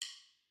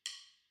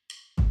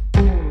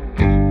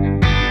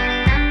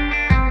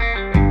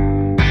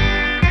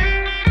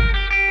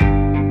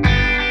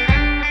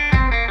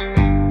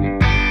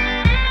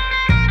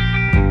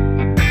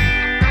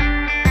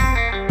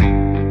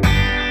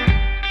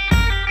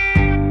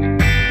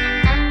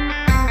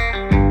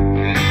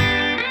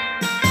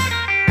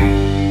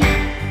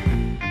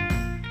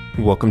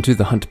Welcome to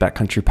the Hunt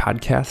Backcountry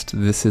podcast.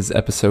 This is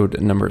episode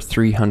number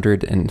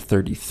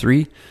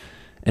 333,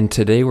 and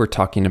today we're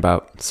talking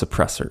about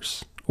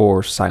suppressors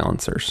or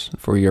silencers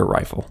for your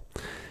rifle.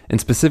 And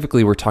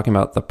specifically, we're talking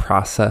about the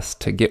process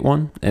to get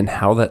one and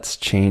how that's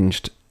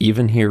changed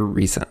even here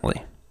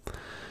recently.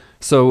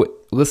 So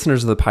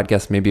listeners of the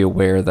podcast may be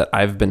aware that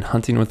I've been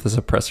hunting with a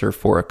suppressor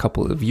for a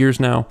couple of years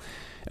now,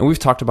 and we've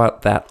talked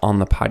about that on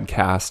the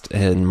podcast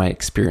and my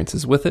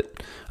experiences with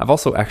it. I've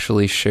also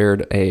actually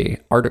shared an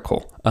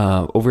article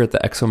over at the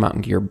Exo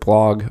Mountain Gear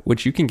blog,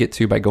 which you can get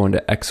to by going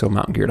to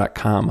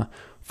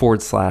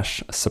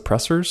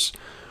exomountaingear.com/suppressors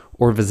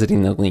or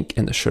visiting the link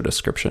in the show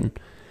description.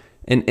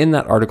 And in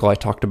that article, I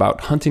talked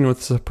about hunting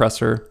with a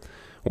suppressor,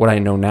 what I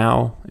know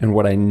now, and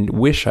what I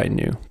wish I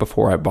knew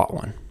before I bought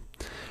one.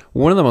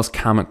 One of the most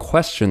common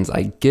questions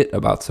I get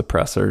about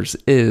suppressors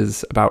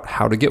is about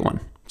how to get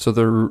one. So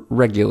they're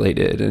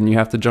regulated and you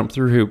have to jump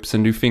through hoops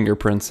and do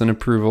fingerprints and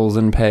approvals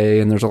and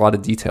pay, and there's a lot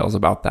of details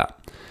about that.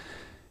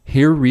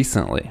 Here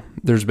recently,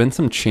 there's been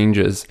some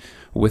changes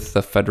with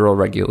the federal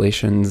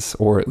regulations,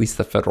 or at least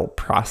the federal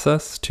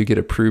process to get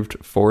approved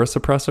for a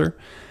suppressor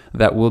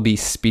that will be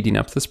speeding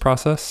up this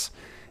process.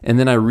 And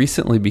then I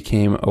recently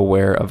became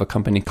aware of a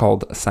company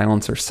called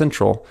Silencer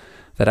Central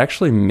that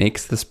actually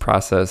makes this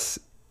process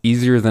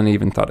easier than I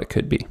even thought it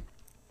could be.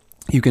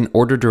 You can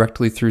order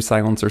directly through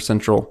Silencer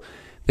Central.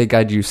 They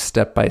guide you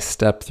step by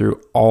step through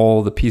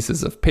all the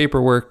pieces of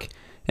paperwork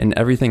and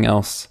everything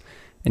else,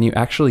 and you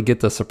actually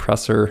get the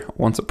suppressor,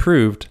 once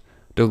approved,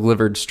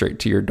 delivered straight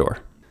to your door.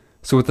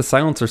 So with the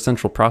Silencer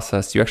Central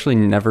process, you actually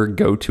never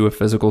go to a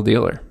physical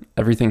dealer.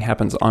 Everything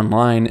happens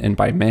online and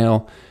by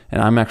mail,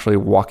 and I'm actually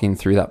walking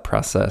through that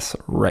process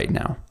right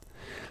now.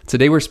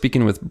 Today we're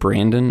speaking with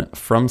Brandon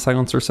from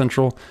Silencer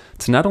Central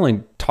to not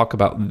only talk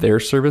about their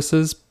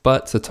services,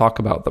 but to talk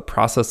about the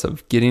process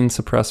of getting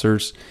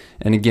suppressors,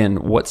 and again,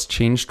 what's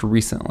changed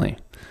recently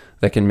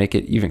that can make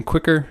it even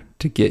quicker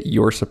to get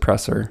your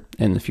suppressor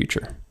in the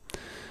future.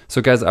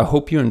 So guys, I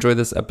hope you enjoy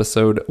this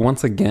episode.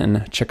 Once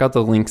again, check out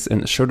the links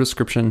in the show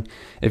description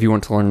if you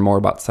want to learn more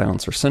about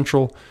Silencer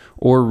Central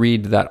or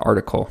read that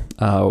article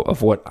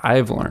of what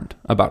I've learned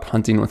about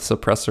hunting with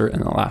suppressor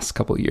in the last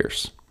couple of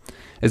years.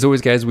 As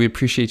always, guys, we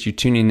appreciate you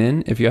tuning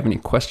in. If you have any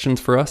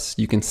questions for us,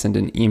 you can send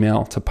an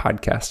email to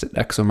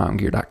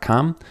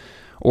podcast@exomountaingear.com,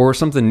 or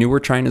something new we're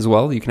trying as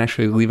well, you can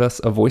actually leave us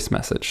a voice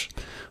message.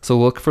 So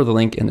look for the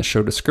link in the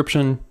show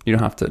description. You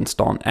don't have to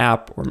install an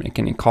app or make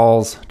any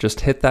calls. Just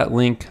hit that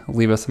link,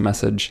 leave us a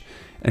message,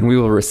 and we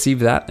will receive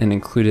that and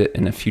include it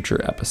in a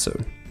future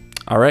episode.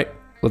 All right,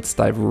 let's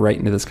dive right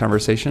into this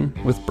conversation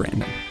with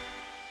Brandon.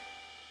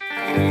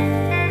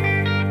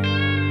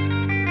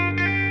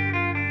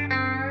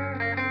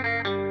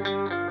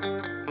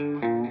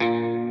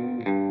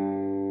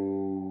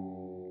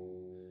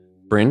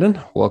 Brandon,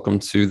 welcome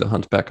to the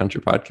Hunt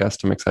Backcountry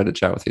podcast. I'm excited to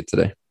chat with you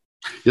today.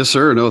 Yes,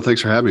 sir. No,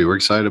 thanks for having me. We're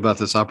excited about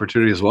this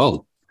opportunity as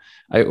well.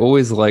 I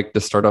always like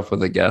to start off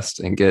with a guest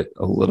and get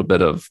a little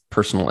bit of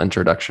personal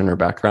introduction or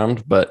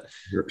background, but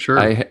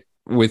sure.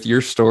 With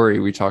your story,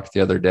 we talked the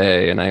other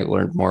day and I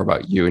learned more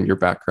about you and your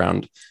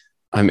background.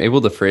 I'm able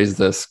to phrase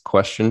this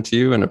question to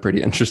you in a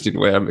pretty interesting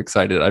way. I'm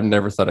excited. I've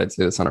never thought I'd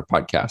say this on our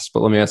podcast,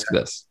 but let me ask you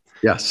this.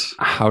 Yes.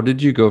 How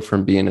did you go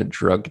from being a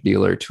drug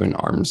dealer to an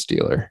arms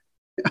dealer?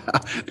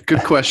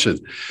 Good question.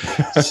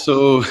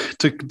 So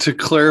to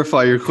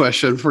clarify your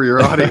question for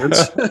your audience,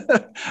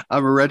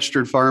 I'm a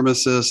registered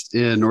pharmacist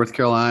in North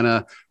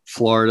Carolina,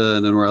 Florida,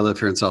 and then where I live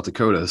here in South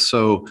Dakota.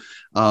 So,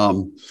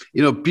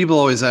 people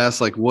always ask,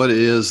 like, what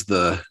is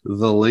the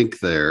link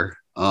there?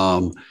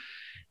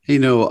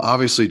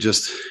 Obviously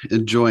just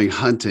enjoying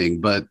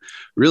hunting, but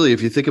really,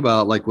 if you think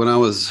about, like, when I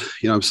was,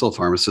 I'm still a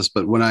pharmacist,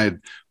 but when I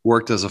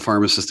worked as a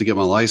pharmacist to get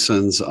my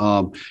license,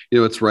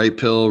 it's right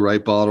pill,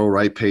 right bottle,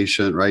 right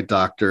patient, right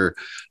doctor,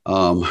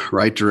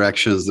 right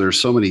directions. There's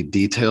so many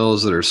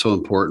details that are so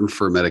important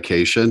for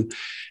medication.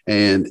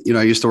 And,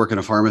 I used to work in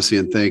a pharmacy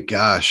and think,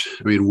 gosh,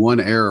 one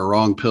error,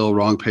 wrong pill,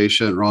 wrong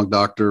patient, wrong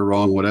doctor,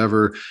 wrong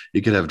whatever,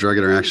 you could have drug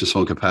interaction,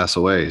 someone could pass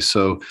away.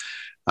 So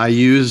I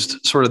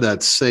used sort of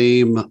that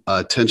same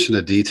attention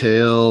to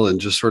detail and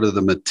just sort of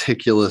the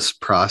meticulous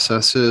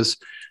processes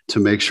to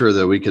make sure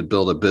that we could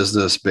build a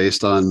business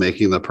based on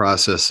making the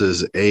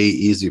processes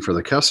easy for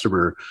the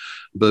customer,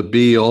 but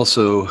B,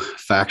 also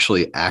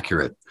factually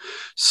accurate.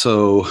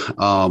 So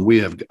we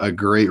have a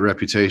great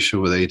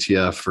reputation with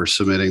ATF for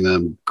submitting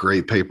them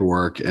great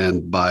paperwork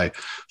and by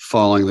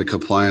following the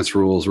compliance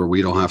rules where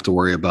we don't have to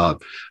worry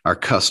about our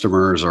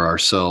customers or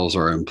ourselves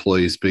or our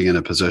employees being in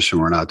a position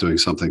where we're not doing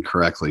something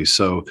correctly.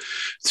 So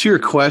to your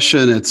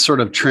question, it's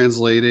sort of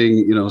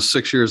translating,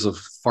 6 years of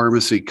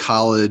pharmacy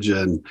college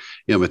and,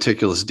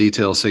 meticulous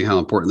detail, seeing how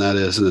important that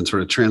is, and then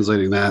sort of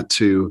translating that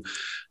to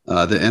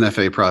the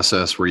NFA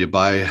process where you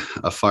buy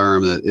a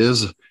firearm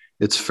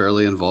it's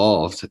fairly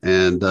involved,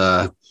 and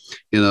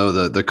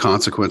the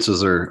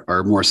consequences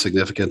are more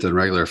significant than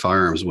regular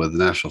firearms with the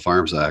National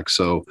Firearms Act.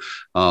 So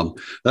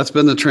that's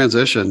been the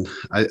transition.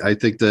 I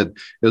think that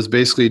it was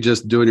basically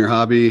just doing your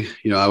hobby.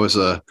 I was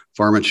a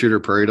farm and shooter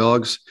prairie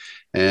dogs,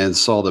 and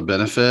saw the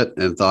benefit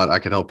and thought I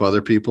could help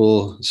other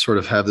people sort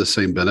of have the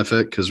same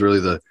benefit, because really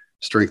the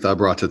strength I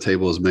brought to the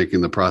table is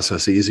making the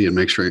process easy and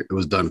make sure it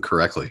was done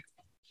correctly.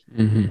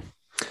 Mm-hmm.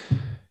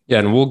 Yeah,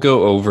 and we'll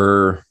go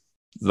over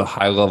the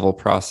high level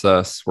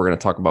process. We're going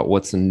to talk about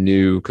what's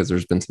new because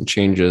there's been some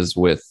changes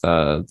with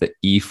the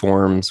e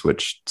forms,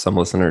 which some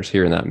listeners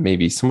hearing that may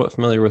be somewhat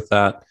familiar with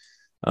that.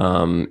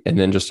 And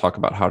then just talk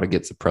about how to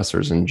get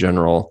suppressors in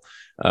general.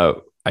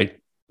 I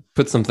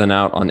put something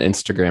out on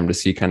Instagram to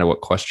see kind of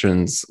what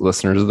questions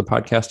listeners of the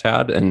podcast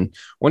had. And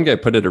one guy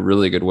put it a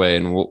really good way,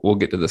 and we'll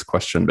get to this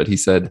question, but he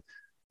said,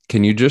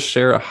 can you just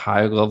share a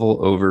high level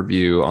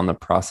overview on the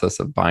process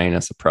of buying a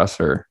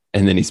suppressor?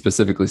 And then he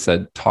specifically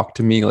said, talk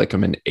to me like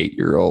I'm an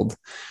 8-year-old,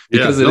 Yeah,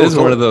 because it no, is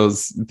one totally. of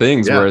those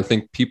things where Yeah. I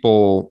think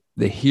people,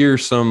 they hear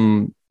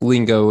some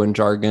lingo and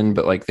jargon,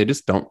 but like they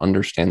just don't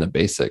understand the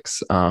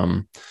basics.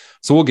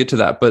 So we'll get to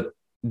that. But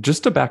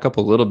just to back up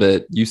a little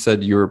bit, you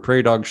said you were a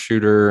prairie dog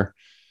shooter,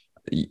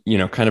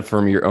 kind of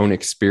from your own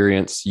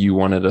experience, you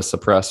wanted a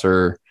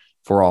suppressor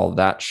for all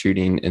that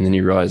shooting. And then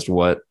you realized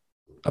what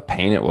a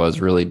pain it was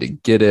really to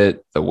get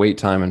it, the wait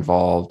time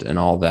involved, and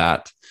all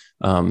that.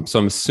 So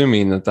I'm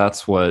assuming that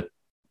that's what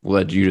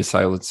led you to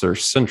Silencer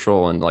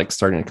Central and like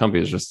starting a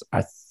company is just,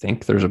 I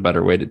think there's a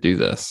better way to do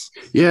this.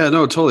 Yeah,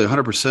 no, totally,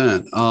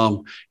 100%.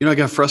 I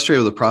got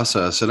frustrated with the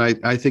process, and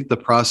I think the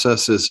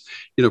process is,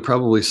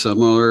 probably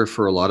similar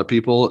for a lot of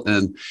people.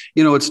 And,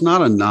 it's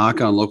not a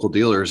knock on local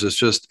dealers. It's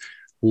just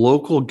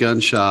local gun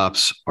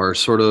shops are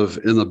sort of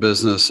in the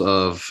business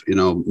of,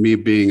 me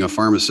being a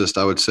pharmacist,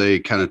 I would say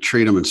kind of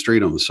treat them and street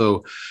them.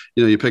 So,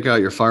 you pick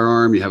out your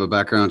firearm, you have a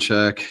background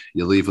check,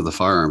 you leave with the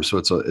firearm. So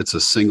it's a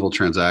single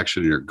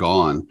transaction, and you're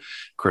gone.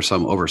 Of course,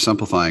 I'm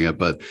oversimplifying it,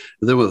 but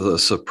then with a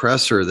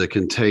suppressor that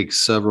can take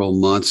several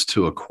months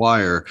to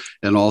acquire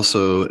and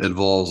also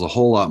involves a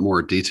whole lot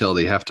more detail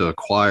they have to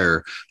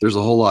acquire, there's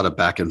a whole lot of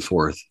back and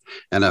forth.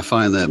 And I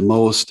find that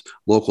most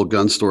local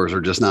gun stores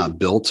are just not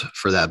built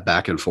for that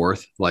back and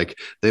forth. Like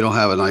they don't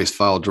have a nice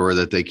file drawer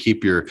that they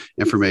keep your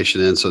information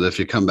in, so that if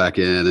you come back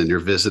in and you're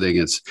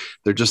visiting,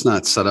 they're just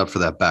not set up for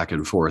that back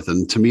and forth.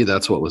 And to me,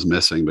 that's what was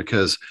missing,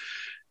 because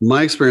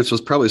my experience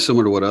was probably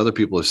similar to what other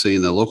people have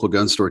seen. The local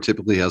gun store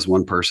typically has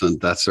one person,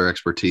 that's their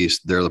expertise,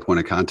 they're the point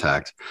of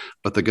contact.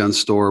 But the gun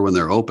store, when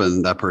they're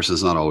open, that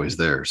person's not always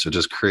there. So it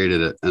just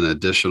created an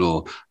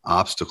additional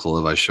obstacle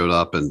if I showed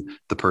up and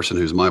the person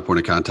who's my point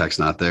of contact's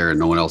not there and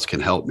no one else can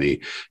help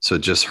me. So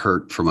it just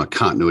hurt from a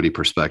continuity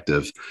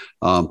perspective.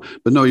 But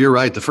no, you're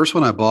right. The first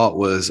one I bought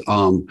was,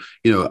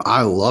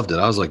 I loved it.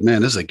 I was like,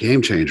 man, this is a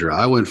game changer.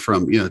 I went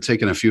from,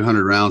 taking a few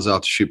hundred rounds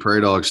out to shoot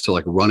prairie dogs to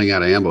like running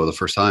out of ammo the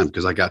first time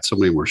because I got so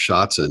many more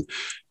shots in.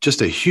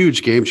 Just a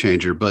huge game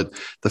changer. But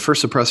the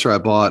first suppressor I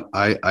bought,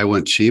 I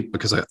went cheap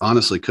because I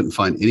honestly couldn't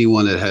find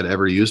anyone that had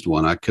ever used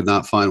one. I could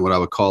not find what I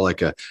would call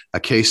like a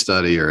case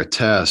study or a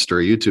test or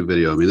a YouTube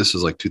video. I mean, this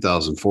is like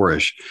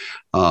 2004-ish.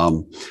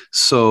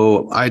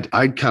 So I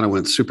kind of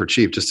went super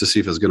cheap just to see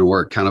if it was going to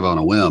work, kind of on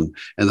a whim.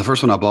 And the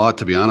first one I bought,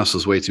 to be honest,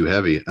 was way too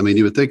heavy. I mean,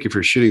 you would think if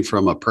you're shooting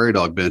from a prairie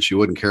dog bench, you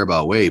wouldn't care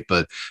about weight,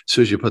 but as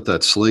soon as you put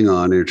that sling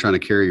on and you're trying to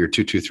carry your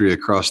 223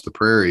 across the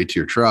prairie to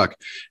your truck,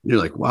 and you're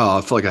like, wow,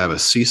 I feel like I have a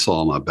seesaw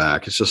on my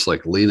back. It's just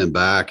like leaning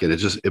back, and I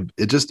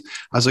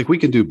was like, we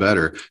can do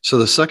better. So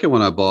the second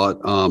one I bought,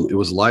 it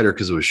was lighter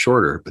because it was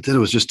shorter, but then it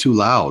was just too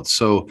loud.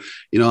 So,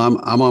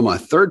 I'm on my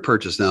third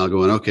purchase now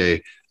going,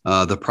 okay,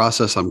 the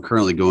process I'm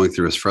currently going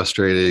through is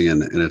frustrating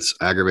and it's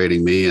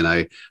aggravating me. And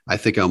I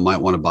think I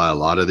might want to buy a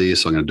lot of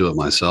these. So I'm going to do it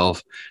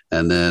myself.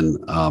 And then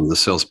the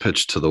sales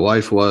pitch to the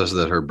wife was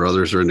that her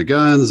brothers are into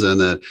guns and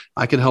that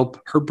I could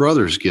help her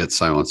brothers get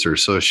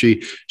silencers. So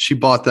she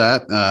bought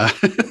that.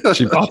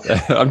 She bought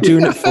that. I'm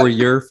doing it for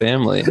your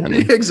family, honey.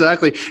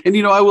 Exactly. And,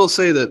 I will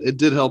say that it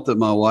did help that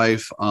my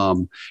wife,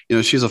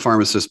 she's a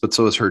pharmacist, but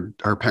so is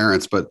her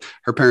parents, but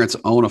her parents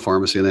own a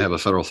pharmacy and they have a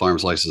federal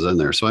farms license in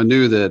there. So I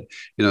knew that,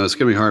 it's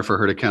going to be hard for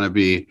her to kind of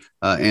be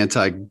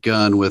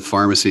anti-gun with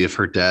pharmacy if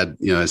her dad,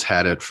 has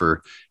had it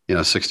for,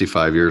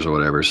 65 years or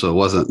whatever. So it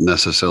wasn't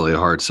necessarily a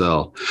hard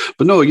sell.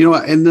 But no,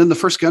 and then the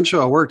first gun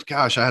show I worked,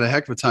 gosh, I had a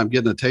heck of a time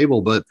getting a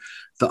table. But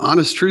the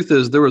honest truth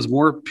is there was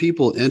more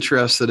people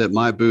interested at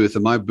my booth,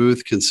 and my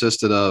booth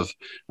consisted of,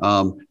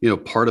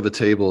 part of a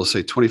table,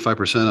 say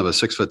 25% of a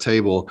 6-foot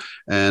table.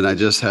 And I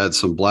just had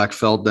some black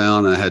felt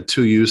down, and I had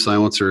 2 U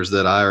silencers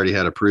that I already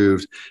had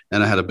approved,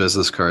 and I had a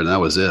business card, and that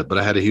was it. But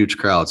I had a huge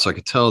crowd. So I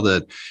could tell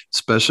that,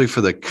 especially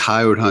for the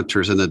coyote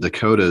hunters in the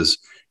Dakotas,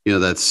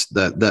 that's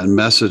that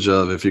message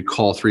of, if you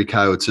call 3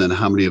 coyotes in,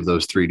 how many of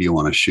those 3 do you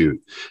want to shoot?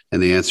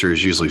 And the answer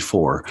is usually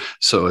 4.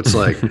 So it's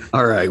like,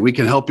 all right, we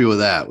can help you with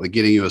that, with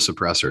getting you a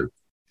suppressor.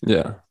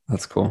 Yeah,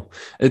 that's cool.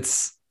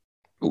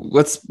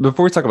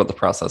 Before we talk about the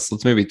process,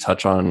 let's maybe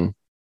touch on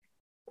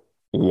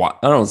why,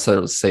 I don't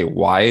say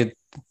why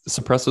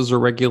suppressors are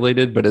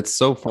regulated, but it's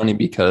so funny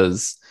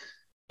because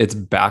it's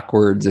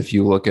backwards if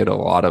you look at a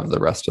lot of the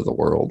rest of the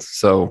world.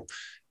 So,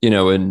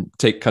 and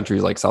take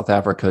countries like South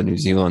Africa, New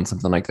Zealand,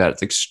 something like that.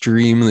 It's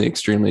extremely,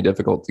 extremely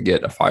difficult to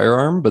get a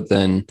firearm, but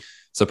then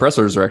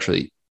suppressors are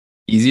actually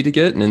easy to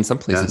get, and in some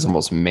Yeah. places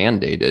almost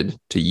mandated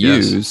to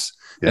Yes. use.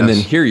 And then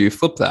Yes. here you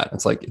flip that.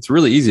 It's like it's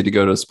really easy to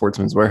go to a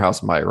Sportsman's Warehouse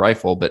and buy a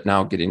rifle, but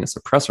now getting a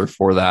suppressor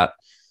for that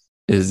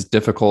is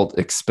difficult,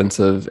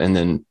 expensive, and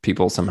then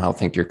people somehow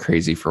think you're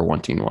crazy for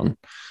wanting one.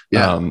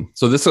 Yeah.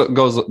 So this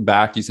goes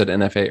back. You said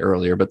NFA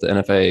earlier, but the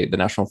NFA, the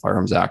National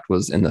Firearms Act,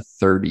 was in the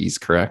 30s,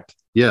 correct?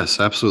 Yes,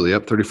 absolutely.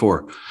 Yep.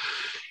 34.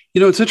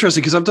 It's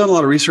interesting because I've done a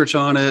lot of research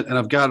on it and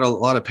I've got a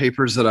lot of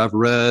papers that I've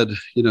read,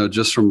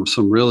 just from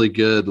some really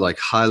good, like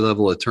high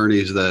level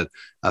attorneys that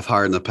I've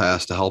hired in the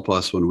past to help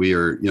us when we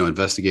are,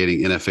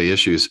 investigating NFA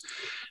issues.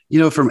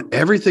 From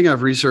everything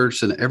I've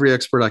researched and every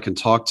expert I can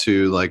talk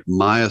to, like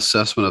my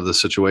assessment of the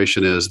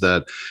situation is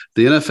that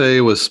the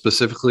NFA was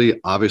specifically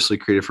obviously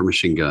created for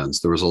machine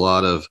guns. There was a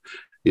lot of,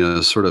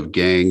 sort of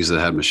gangs that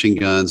had machine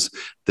guns.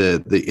 The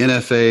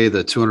NFA,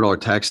 the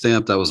 $200 tax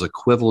stamp, that was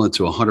equivalent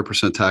to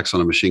 100% tax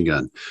on a machine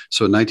gun.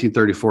 So in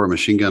 1934, a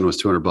machine gun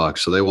was $200.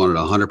 So they wanted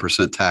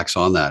 100% tax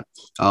on that.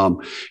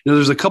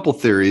 There's a couple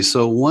theories.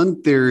 So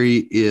one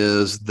theory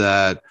is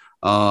that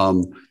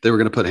they were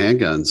going to put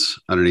handguns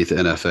underneath the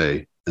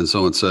NFA. And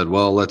someone said,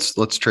 well,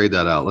 let's trade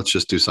that out. Let's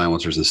just do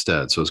silencers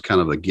instead. So it's kind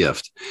of a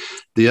gift.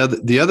 The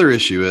other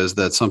issue is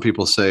that some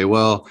people say,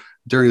 well,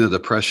 during the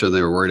Depression,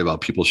 they were worried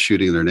about people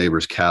shooting their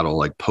neighbors' cattle,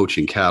 like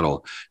poaching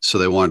cattle. So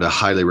they wanted to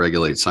highly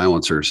regulate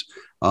silencers.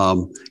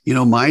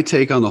 My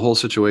take on the whole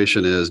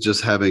situation is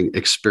just having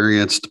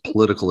experienced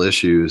political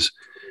issues.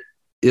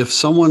 If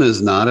someone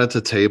is not at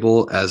the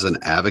table as an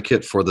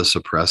advocate for the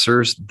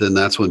suppressors, then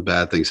that's when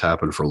bad things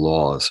happen for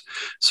laws.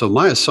 So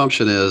my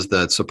assumption is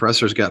that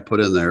suppressors got put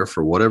in there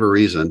for whatever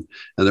reason,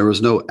 and there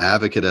was no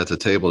advocate at the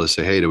table to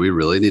say, hey, do we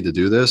really need to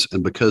do this?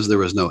 And because there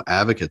was no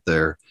advocate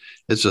there,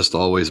 it's just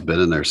always been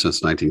in there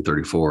since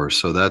 1934.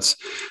 So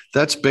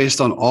that's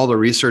based on all the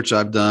research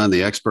I've done,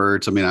 the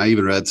experts. I mean, I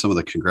even read some of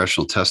the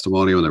congressional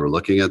testimony when they were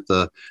looking at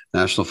the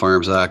National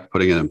Firearms Act,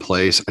 putting it in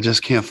place. I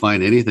just can't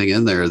find anything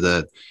in there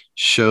that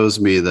shows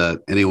me that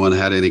anyone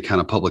had any kind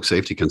of public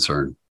safety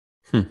concern.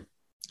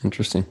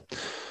 Interesting.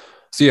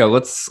 So yeah,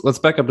 let's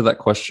back up to that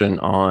question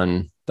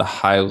on the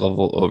high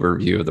level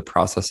overview of the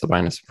process of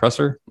buying a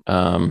suppressor,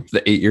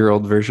 the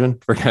 8-year-old version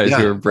for guys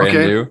who Yeah. are brand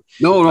Okay. new.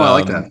 No, I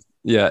like that.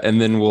 Yeah, and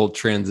then we'll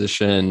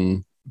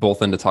transition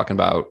both into talking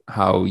about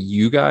how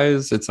you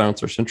guys at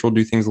Silencer Central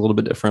do things a little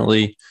bit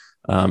differently,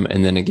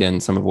 and then again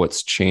some of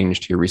what's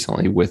changed here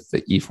recently with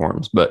the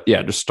e-forms. But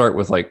yeah, just start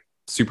with like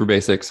super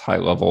basics, high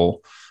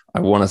level. I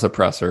want a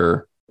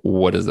suppressor.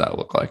 What does that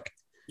look like?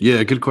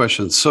 Yeah, good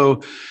question.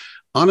 So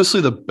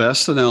honestly, the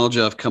best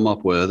analogy I've come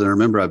up with, and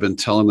remember, I've been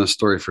telling this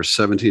story for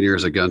 17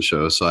 years at gun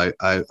shows, so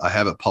I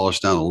have it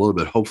polished down a little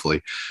bit,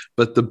 hopefully.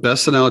 But the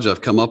best analogy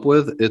I've come up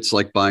with, it's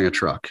like buying a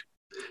truck.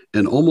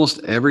 And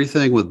almost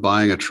everything with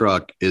buying a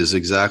truck is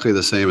exactly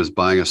the same as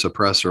buying a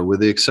suppressor, with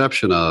the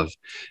exception of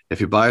if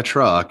you buy a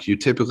truck, you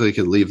typically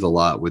can leave the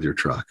lot with your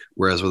truck,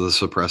 whereas with a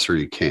suppressor,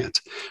 you can't.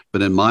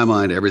 But in my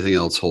mind, everything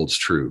else holds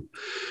true.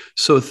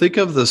 So think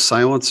of the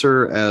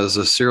silencer as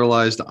a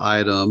serialized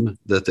item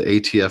that the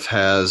ATF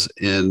has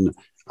in.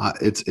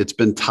 It's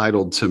been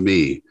titled to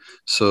me.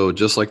 So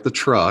just like the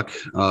truck,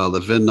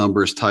 the VIN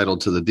number is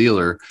titled to the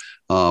dealer.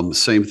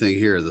 Same thing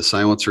here. The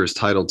silencer is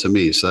titled to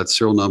me. So that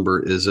serial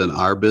number is in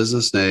our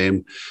business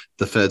name.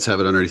 The feds have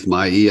it underneath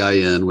my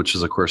EIN, which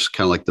is, of course,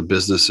 kind of like the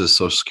business's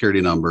social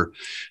security number.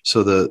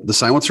 So the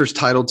silencer is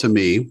titled to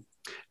me.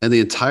 And the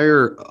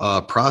entire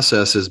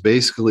process is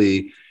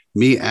basically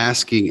me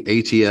asking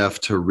ATF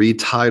to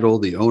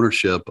retitle the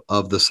ownership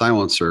of the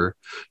silencer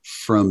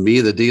from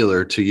me, the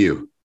dealer, to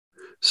you.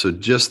 So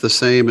just the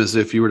same as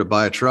if you were to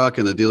buy a truck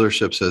and the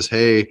dealership says,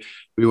 hey,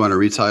 we want to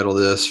retitle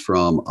this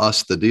from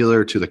us, the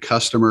dealer, to the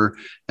customer.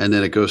 And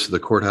then it goes to the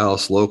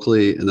courthouse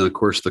locally. And then, of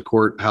course, the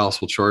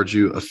courthouse will charge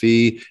you a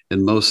fee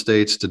in most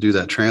states to do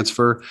that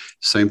transfer.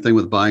 Same thing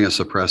with buying a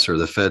suppressor.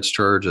 The feds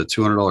charge a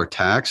 $200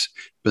 tax,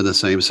 been the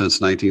same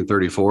since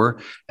 1934.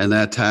 And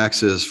that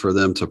tax is for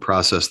them to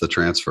process the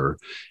transfer.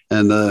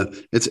 And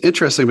it's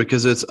interesting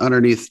because it's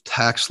underneath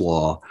tax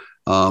law.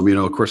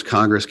 Of course,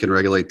 Congress can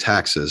regulate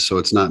taxes, so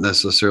it's not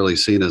necessarily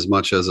seen as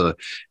much as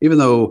even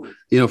though,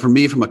 for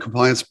me, from a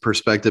compliance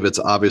perspective, it's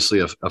obviously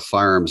a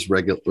firearms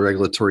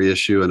regulatory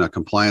issue and a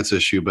compliance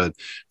issue. But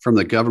from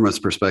the government's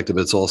perspective,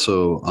 it's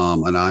also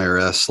an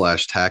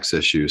IRS/tax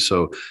issue.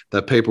 So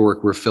that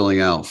paperwork we're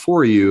filling out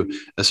for you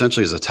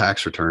essentially is a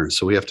tax return.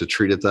 So we have to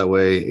treat it that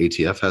way.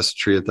 ATF has to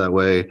treat it that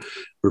way.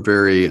 We're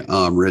very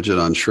rigid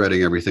on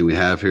shredding everything we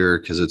have here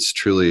because it's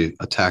truly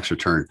a tax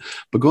return.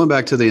 But going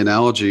back to the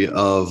analogy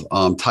of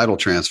title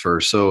transfer.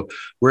 So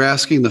we're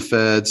asking the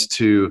feds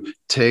to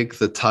take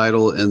the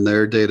title in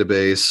their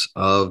database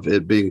of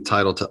it being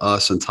titled to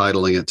us and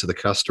titling it to the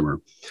customer.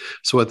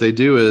 So what they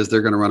do is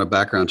they're going to run a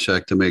background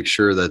check to make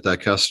sure that that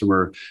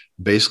customer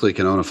basically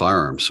can own a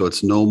firearm. So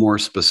it's no more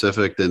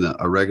specific than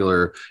a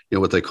regular,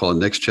 what they call a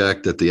NICS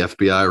check that the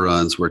FBI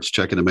runs, where it's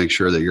checking to make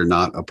sure that you're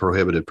not a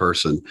prohibited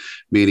person,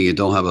 meaning you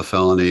don't have a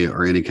felony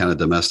or any kind of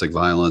domestic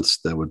violence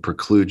that would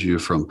preclude you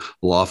from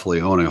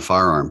lawfully owning a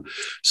firearm.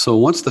 So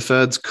once the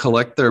feds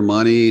collect their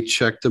money,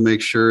 check to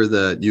make sure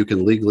that you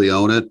can legally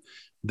own it,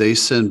 they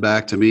send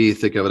back to me,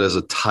 think of it as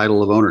a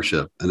title of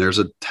ownership, and there's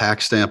a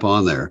tax stamp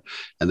on there.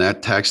 And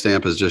that tax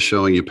stamp is just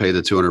showing you pay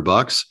the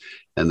 $200.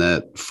 And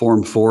that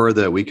form 4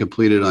 that we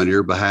completed on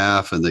your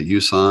behalf and that you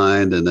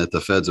signed and that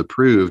the feds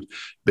approved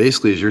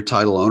basically is your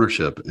title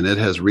ownership. And it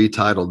has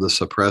retitled the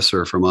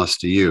suppressor from us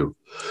to you.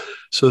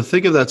 So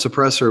think of that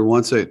suppressor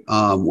once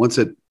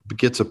it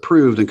gets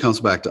approved and comes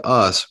back to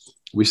us,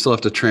 we still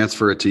have to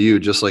transfer it to you,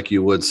 just like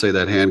you would say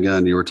that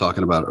handgun you were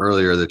talking about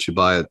earlier that you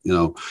buy at,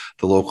 the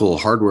local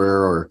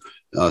hardware or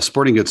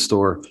sporting goods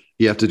store.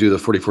 You have to do the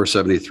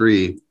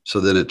 4473. So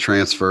then it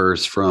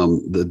transfers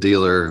from the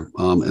dealer.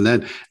 And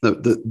then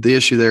the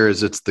issue there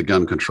is it's the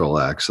Gun Control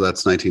Act. So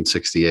that's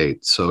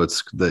 1968. So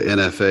it's the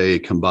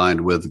NFA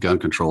combined with the Gun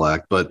Control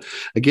Act. But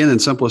again, in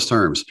simplest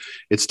terms,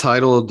 it's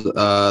titled,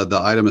 the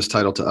item is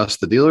titled to us,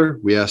 the dealer.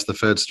 We ask the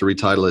feds to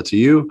retitle it to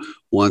you.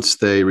 Once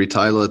they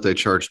retitle it, they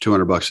charge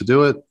 $200 to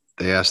do it.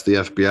 They ask the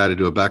FBI to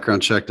do a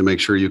background check to make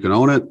sure you can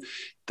own it.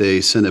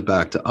 They send it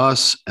back to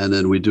us, and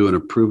then we do an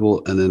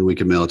approval, and then we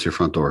can mail it to your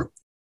front door.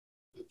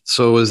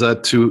 So is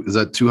that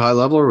too high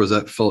level, or was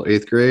that full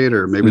 8th grade,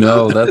 or maybe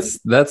no, not?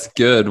 that's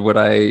good. What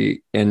I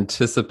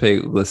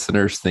anticipate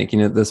listeners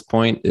thinking at this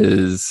point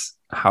is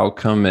how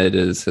come it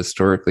has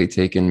historically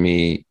taken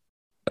me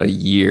a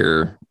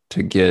year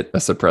to get a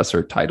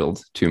suppressor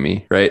titled to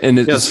me, right? And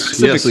it's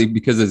specifically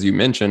because, as you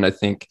mentioned, I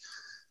think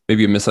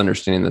maybe a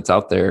misunderstanding that's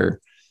out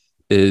there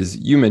is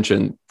you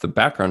mentioned the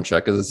background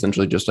check is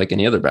essentially just like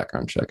any other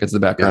background check. It's the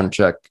background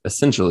check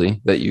essentially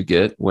that you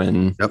get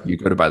when you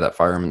go to buy that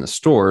firearm in the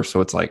store.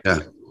 So it's like,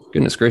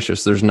 goodness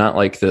gracious, there's not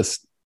like this.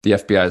 The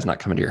FBI is not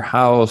coming to your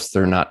house.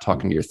 They're not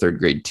talking to your 3rd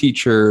grade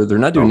teacher. They're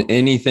not doing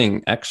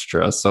anything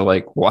extra. So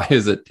like, why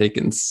is it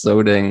taking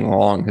so dang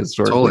long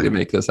historically to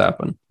make this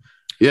happen?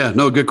 Yeah,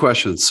 no, good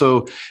question.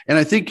 So, and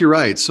I think you're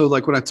right. So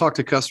like when I talk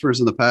to customers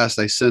in the past,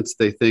 I sense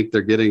they think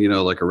they're getting,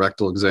 like a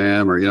rectal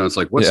exam or, it's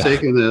like, what's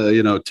taking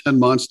 10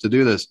 months to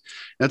do this?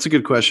 That's a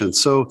good question.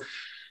 So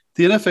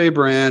the NFA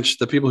branch,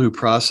 the people who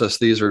process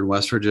these are in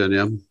West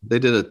Virginia. They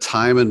did a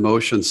time and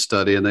motion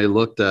study, and they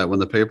looked at when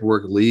the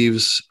paperwork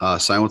leaves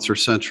Silencer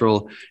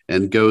Central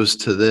and goes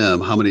to them,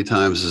 how many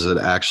times is it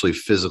actually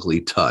physically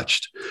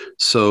touched?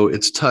 So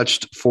it's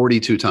touched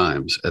 42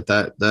 times. At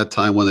that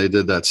time when they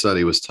did that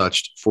study, it was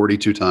touched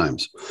 42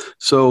 times.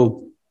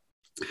 So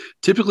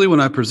typically when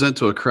I present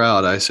to a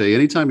crowd, I say,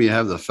 anytime you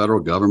have the federal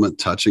government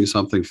touching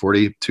something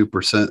 42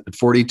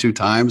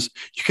 times,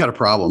 you got a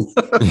problem.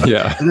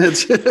 Yeah.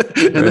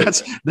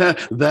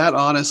 That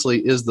honestly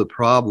is the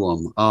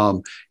problem.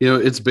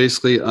 It's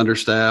basically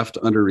understaffed,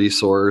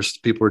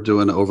 under-resourced. People are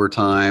doing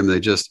overtime.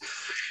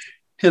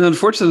 And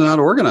unfortunately, they're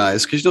not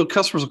organized because,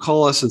 customers will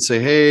call us and say,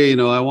 hey,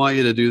 I want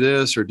you to do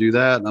this or do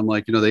that. And I'm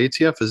like, the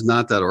ATF is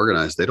not that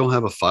organized. They don't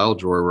have a file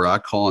drawer where I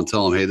call and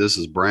tell them, hey, this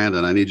is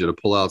Brandon. I need you to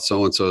pull out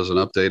so-and-so's and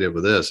update it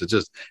with this.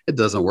 It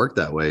doesn't work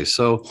that way.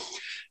 So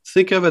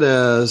think of it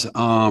as,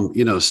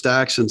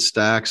 stacks and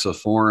stacks of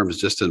forms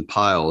just in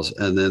piles.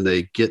 And then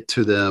they get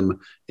to them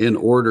in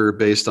order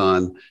based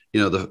on,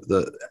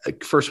 the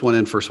first one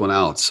in, first one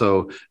out.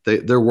 So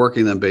they're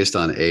working them based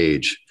on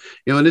age,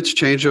 and it's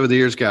changed over the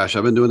years. Gosh,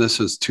 I've been doing this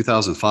since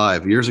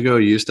 2005. Years ago,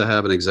 you used to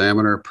have an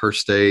examiner per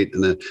state.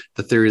 And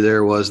the theory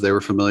there was they were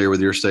familiar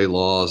with your state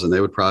laws and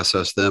they would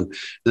process them.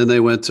 Then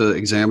they went to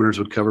examiners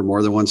would cover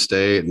more than one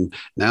state. And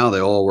now they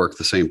all work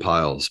the same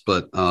piles.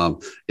 But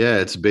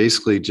it's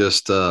basically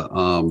just,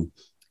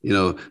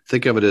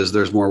 think of it as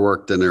there's more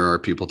work than there are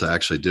people to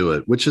actually do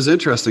it, which is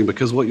interesting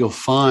because what you'll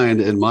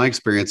find in my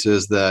experience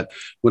is that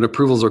when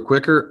approvals are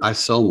quicker, I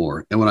sell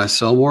more. And when I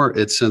sell more,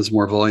 it sends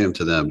more volume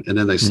to them. And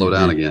then they slow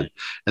down again.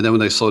 And then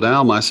when they slow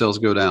down, my sales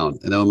go down.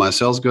 And then when my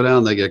sales go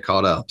down, they get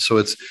caught up. So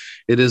it's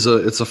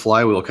a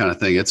flywheel kind of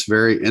thing. It's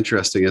very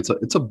interesting. It's a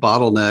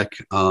bottleneck.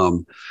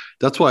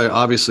 That's why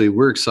obviously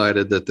we're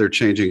excited that they're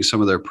changing some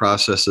of their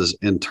processes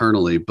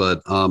internally.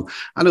 But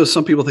I know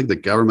some people think the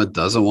government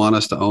doesn't want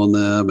us to own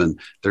them and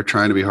they're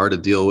trying to be hard to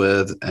deal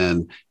with.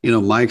 And,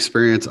 my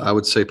experience, I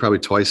would say probably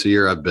twice a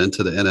year, I've been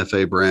to the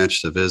NFA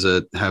branch to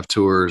visit, have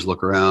tours,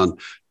 look around,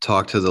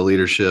 talk to the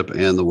leadership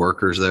and the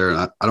workers there.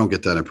 And I don't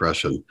get that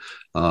impression.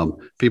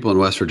 People in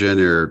West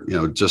Virginia are,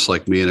 just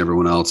like me and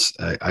everyone else,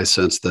 I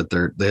sense that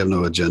they have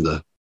no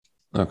agenda.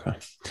 Okay.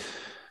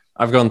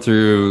 I've gone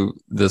through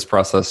this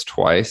process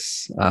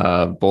twice.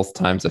 Both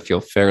times I feel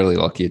fairly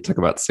lucky. It took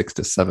about 6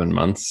 to 7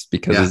 months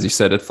because, as you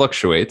said, it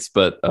fluctuates.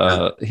 But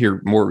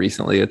here more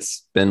recently,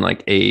 it's been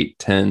like 8,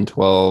 10,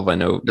 12. I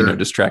know,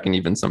 just tracking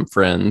even some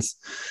friends.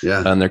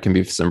 Yeah. And there can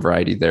be some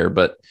variety there.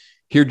 But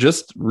here,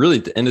 just really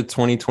at the end of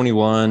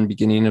 2021,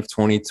 beginning of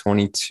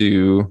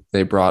 2022,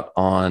 they brought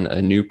on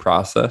a new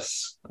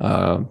process,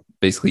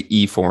 basically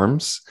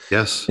e-forms.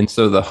 Yes. And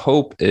so the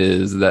hope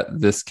is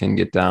that this can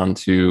get down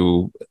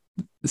to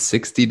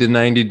 60 to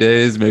 90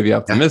 days, maybe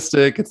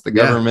optimistic. It's the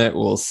government.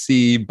 We'll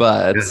see.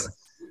 But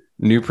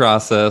new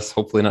process,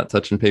 hopefully not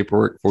touching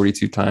paperwork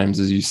 42 times,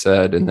 as you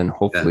said, and then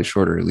hopefully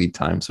shorter lead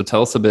time. So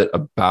tell us a bit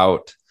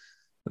about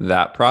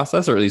that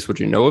process, or at least what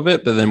you know of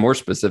it. But then more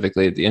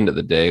specifically, at the end of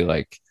the day,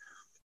 like,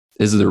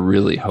 is there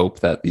really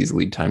hope that these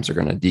lead times are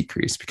going to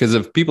decrease? Because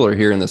if people are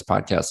hearing this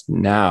podcast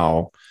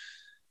now,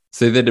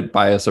 say they did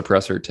buy a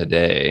suppressor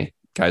today,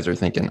 guys are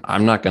thinking,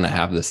 I'm not going to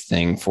have this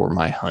thing for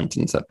my hunt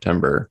in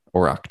September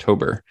or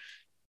October.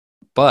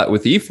 But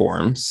with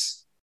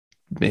eForms,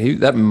 maybe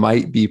that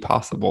might be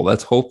possible.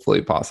 That's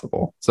hopefully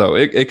possible. So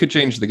it could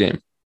change the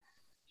game.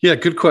 Yeah,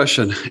 good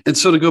question. And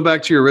so to go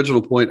back to your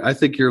original point, I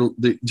think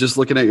just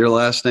looking at your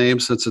last name,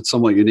 since it's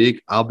somewhat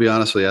unique, I'll be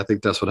honest with you, I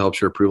think that's what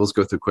helps your approvals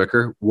go through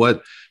quicker.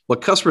 What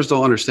customers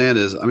don't understand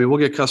is, I mean, we'll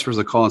get customers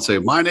that call and say,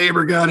 my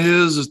neighbor got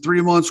his is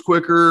 3 months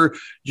quicker.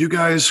 You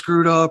guys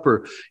screwed up.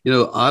 Or,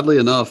 oddly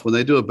enough, when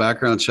they do a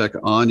background check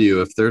on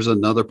you, if there's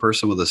another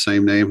person with the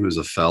same name who's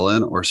a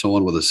felon or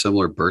someone with a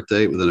similar birth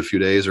date within a few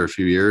days or a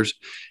few years,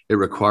 it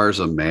requires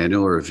a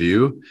manual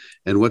review.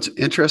 And what's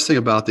interesting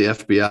about the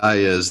FBI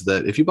is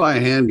that if you buy a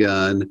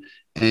handgun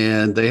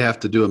and they have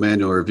to do a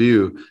manual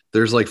review,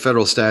 there's like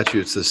federal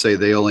statutes that say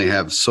they only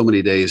have so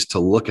many days to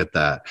look at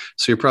that.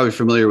 So you're probably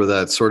familiar with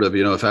that sort of,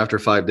 if after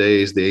 5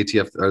 days the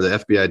ATF or the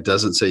FBI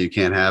doesn't say you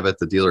can't have it,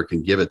 the dealer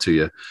can give it to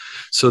you.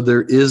 So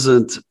there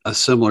isn't a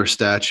similar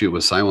statute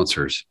with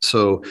silencers.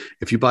 So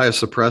if you buy a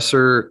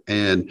suppressor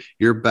and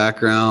your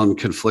background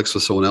conflicts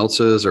with someone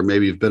else's, or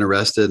maybe you've been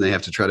arrested and they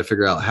have to try to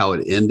figure out how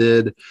it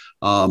ended,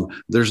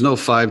 there's no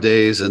 5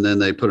 days and then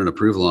they put an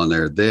approval on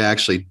there. They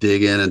actually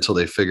dig in until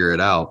they figure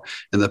it out.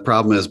 And the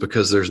problem is,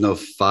 because there's no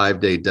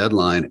 5-day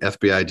deadline,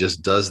 FBI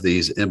just does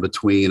these in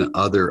between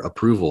other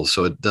approvals.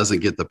 So it doesn't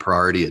get the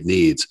priority it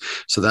needs.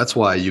 So that's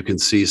why you can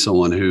see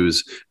someone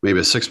who's maybe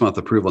a 6-month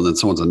approval and then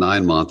someone's a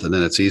 9-month, and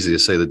then it's easy to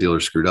say the dealer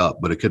screwed up,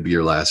 but it could be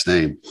your last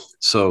name.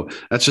 So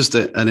that's just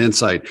an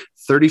insight.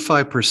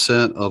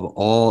 35% of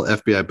all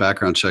FBI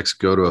background checks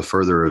go to a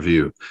further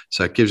review.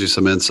 So that gives you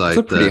some insight. It's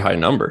a pretty high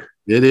number.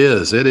 It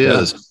is.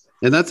 Yeah.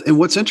 And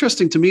what's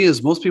interesting to me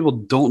is most people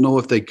don't know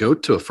if they go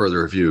to a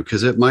further review,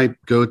 because it might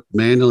go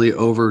manually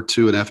over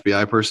to an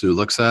FBI person who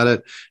looks at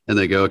it and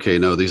they go, okay,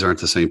 no, these aren't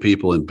the same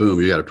people, and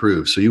boom, you got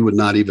approved. So you would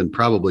not even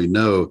probably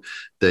know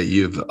that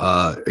you've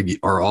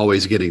are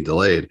always getting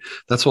delayed.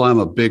 That's why I'm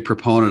a big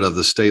proponent of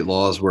the state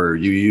laws where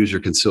you use your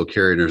concealed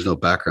carry and there's no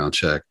background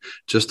check,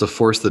 just to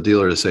force the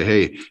dealer to say,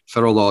 hey,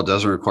 federal law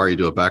doesn't require you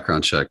to do a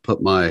background check.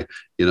 Put my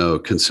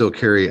concealed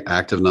carry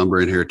active number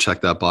in here,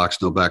 check that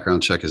box, no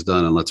background check is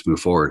done, and let's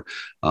move forward.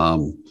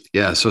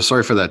 So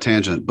sorry for that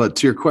tangent. But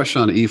to your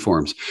question on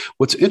eForms,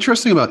 what's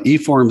interesting about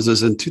eForms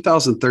is in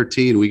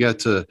 2013, we got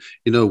to,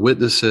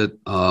 witness it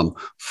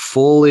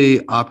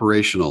fully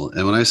operational.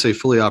 And when I say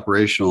fully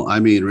operational, I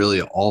mean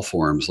really all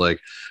forms, like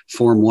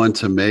Form 1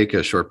 to make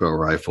a short barrel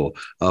rifle,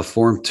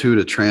 Form 2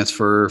 to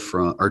transfer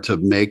from or to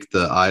make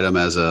the item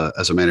as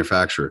a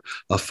manufacturer,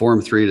 a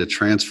Form 3 to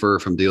transfer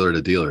from dealer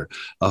to dealer,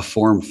 a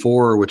Form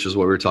 4, which is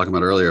what we were talking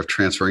about earlier, of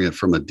transferring it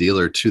from a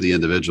dealer to the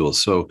individual.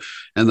 So,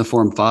 and the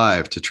Form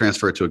 5 to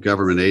transfer it to a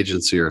government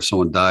agency, or if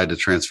someone died, to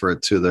transfer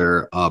it to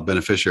their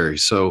beneficiary.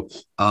 So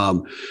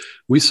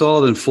we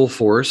saw it in full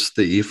force,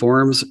 the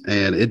eForms,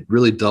 and it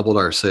really doubled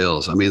our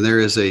sales. I mean, there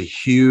is a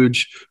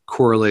huge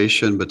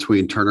correlation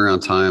between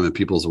turnaround time and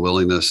people's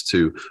willingness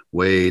to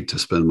wait, to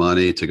spend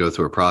money, to go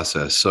through a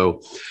process.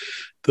 So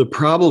the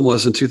problem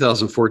was in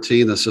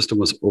 2014, the system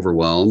was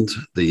overwhelmed,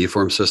 the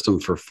eForm system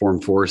for Form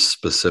 4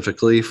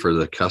 specifically for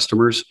the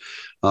customers.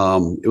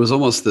 It was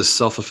almost this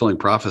self-fulfilling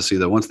prophecy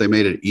that once they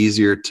made it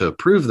easier to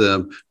approve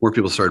them, more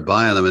people started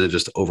buying them, and it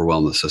just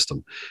overwhelmed the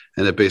system,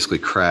 and it basically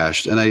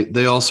crashed. And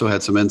they also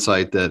had some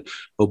insight that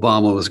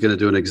Obama was going to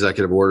do an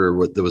executive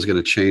order that was going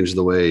to change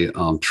the way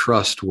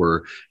trusts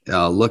were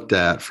looked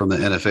at from the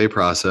NFA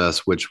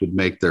process, which would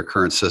make their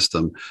current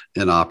system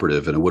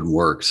inoperative and it wouldn't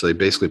work. So they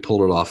basically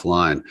pulled it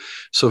offline.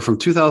 So from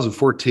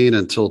 2014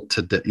 until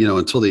today,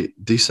 until the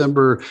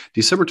December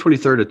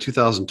 23rd of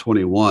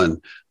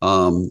 2021,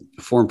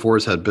 Form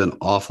 4s had been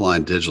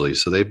offline digitally.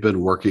 So they've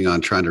been working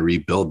on trying to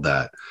rebuild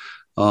that.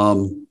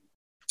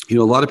 A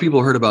lot of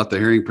people heard about the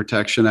Hearing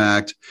Protection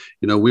Act.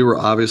 We were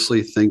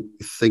obviously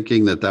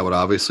thinking that would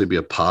obviously be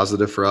a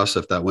positive for us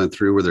if that went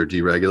through, where they're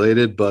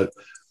deregulated. But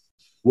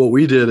what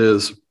we did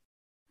is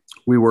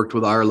we worked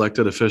with our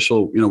elected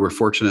official. We're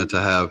fortunate to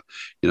have,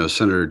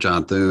 Senator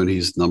John Thune.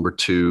 He's number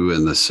 2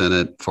 in the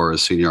Senate as far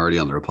as seniority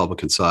on the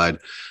Republican side.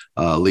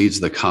 Leads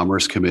the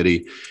Commerce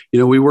Committee.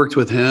 We worked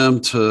with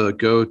him to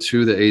go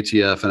to the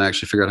ATF and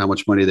actually figure out how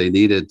much money they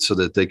needed so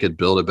that they could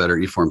build a better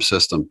eForm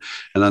system.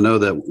 And I know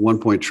that at one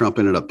point Trump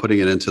ended up putting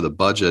it into the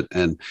budget,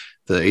 and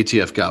the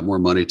ATF got more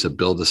money to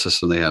build the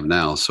system they have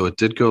now. So it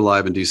did go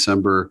live in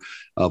December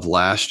of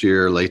last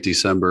year, late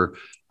December.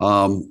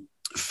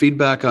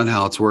 Feedback on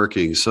how it's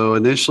working. So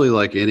initially,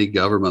 like any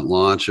government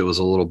launch, it was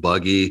a little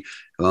buggy.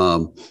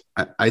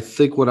 I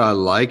think what I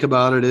like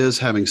about it is,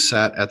 having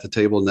sat at the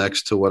table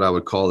next to what I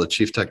would call the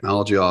chief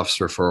technology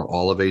officer for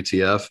all of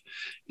ATF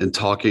and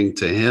talking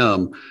to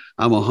him,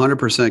 I'm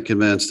 100%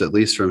 convinced, at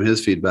least from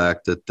his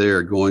feedback, that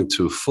they're going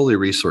to fully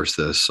resource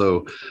this.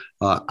 So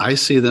I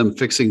see them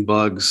fixing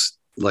bugs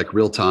like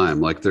real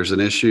time. Like there's an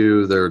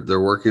issue, they're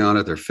working on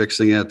it, they're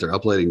fixing it, they're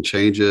uploading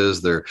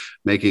changes, they're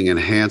making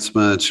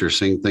enhancements, you're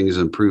seeing things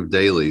improve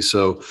daily.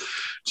 So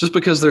just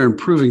because they're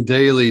improving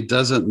daily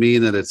doesn't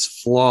mean that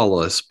it's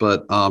flawless,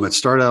 but it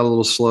started out a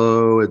little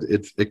slow.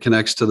 It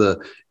connects to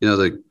the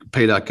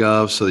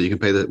pay.gov so that you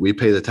can we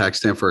pay the tax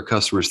stamp for our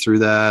customers through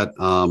that.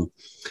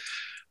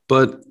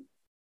 But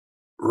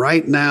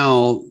right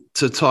now,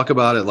 to talk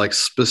about it like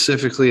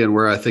specifically and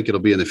where I think it'll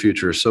be in the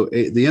future. So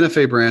the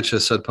NFA branch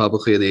has said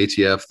publicly in the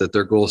ATF that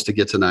their goal is to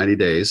get to 90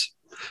 days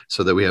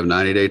so that we have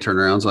 90-day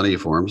turnarounds on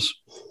e-forms.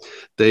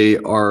 They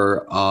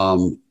are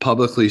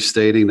publicly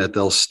stating that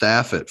they'll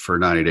staff it for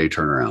 90-day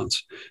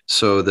turnarounds,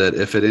 so that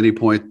if at any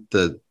point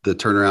the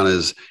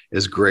turnaround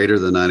is greater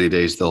than 90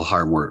 days, they'll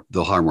hire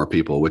more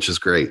people, which is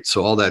great.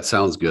 So all that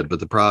sounds good, but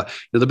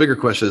the bigger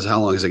question is,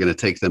 how long is it going to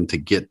take them to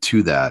get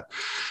to that?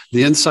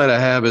 The insight I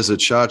have is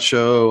at SHOT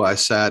Show, I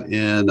sat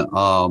in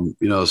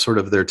sort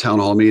of their town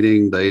hall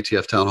meeting, the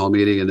ATF town hall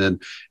meeting, and then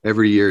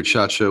every year at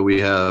SHOT Show we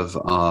have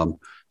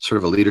sort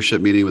of a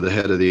leadership meeting with the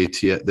head of the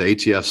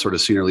ATF sort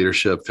of senior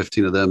leadership,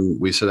 15 of them.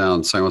 We sit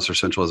down, Silencer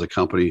Central as a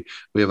company.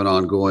 We have an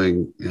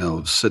ongoing,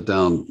 sit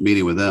down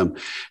meeting with them.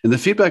 And the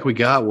feedback we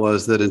got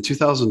was that in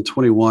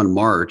 2021,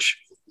 March,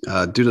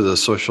 due to the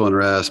social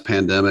unrest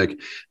pandemic,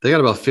 they got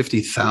about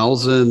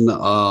 50,000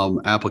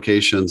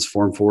 applications,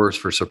 Form 4s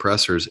for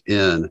suppressors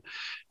in.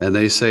 And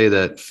they say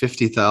that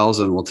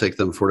 50,000 will take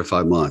them 4 to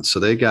 5 months. So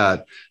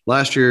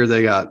last year,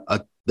 they got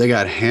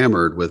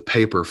hammered with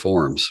paper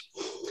forms.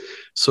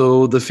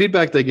 So the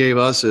feedback they gave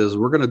us is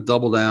we're going to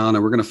double down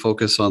and we're going to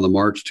focus on the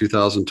March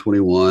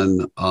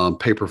 2021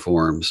 paper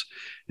forms.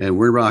 And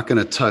we're not going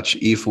to touch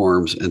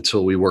e-forms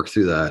until we work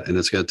through that. And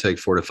it's going to take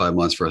 4 to 5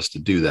 months for us to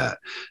do that.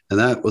 And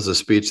that was a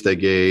speech they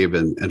gave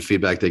and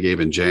feedback they gave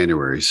in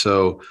January.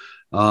 So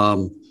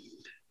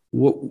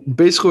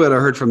basically what I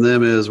heard from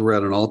them is we're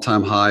at an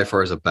all-time high as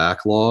far as a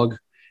backlog.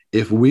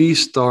 If we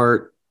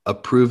start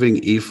approving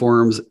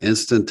e-forms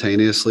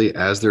instantaneously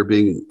as they're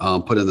being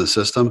put in the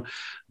system,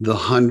 the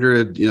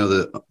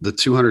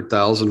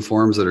 200,000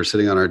 forms that are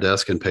sitting on our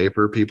desk in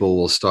paper, people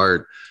will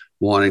start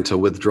wanting to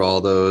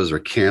withdraw those or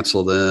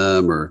cancel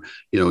them or,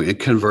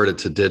 convert it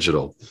to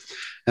digital.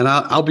 And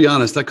I'll be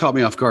honest, that caught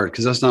me off guard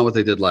because that's not what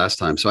they did last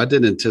time. So I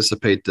didn't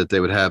anticipate that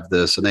they would have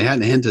this, and they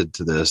hadn't hinted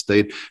to this.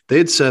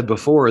 They'd said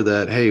before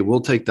that, hey,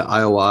 we'll take the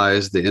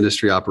IOIs, the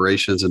industry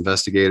operations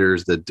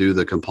investigators that do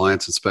the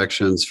compliance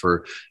inspections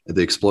for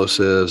the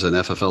explosives and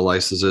FFL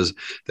licenses.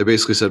 They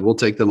basically said, we'll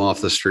take them off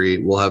the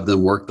street. We'll have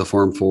them work the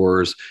Form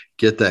 4s,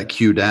 get that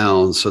queue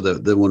down so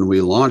that then when we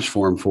launch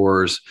Form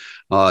 4s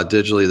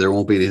digitally, there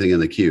won't be anything in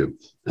the queue.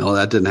 Well,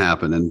 that didn't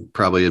happen and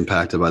probably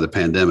impacted by the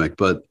pandemic.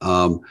 But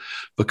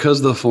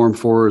because the Form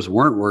 4s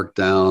weren't worked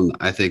down,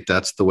 I think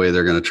that's the way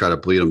they're going to try to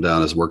bleed them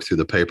down is work through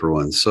the paper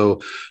ones. So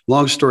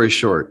long story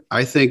short,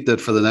 I think that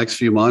for the next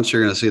few months,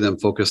 you're going to see them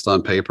focused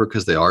on paper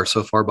because they are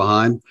so far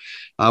behind.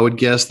 I would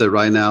guess that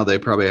right now they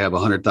probably have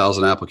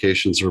 100,000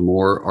 applications or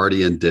more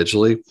already in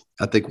digitally.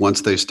 I think once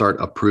they start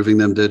approving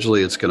them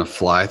digitally, it's going to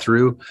fly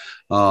through.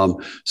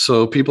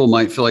 So people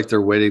might feel like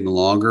they're waiting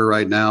longer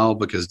right now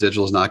because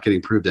digital is not getting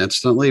approved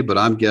instantly, but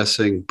I'm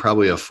guessing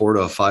probably a 4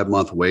 to 5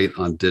 month wait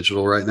on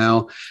digital right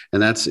now. And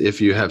that's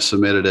if you have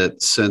submitted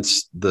it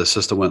since the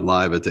system went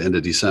live at the end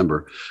of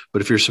December.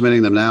 But if you're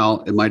submitting them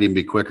now, it might even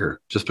be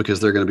quicker just because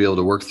they're going to be able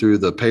to work through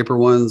the paper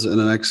ones in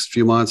the next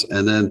few months.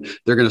 And then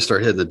they're going to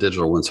start hitting the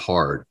digital ones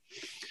hard.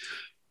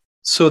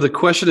 So the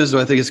question is, do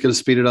I think it's going to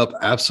speed it up?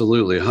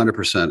 Absolutely,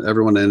 100%.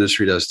 Everyone in the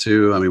industry does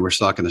too. I mean, we're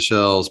stocking the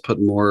shelves,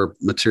 putting more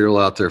material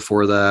out there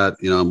for that.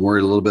 I'm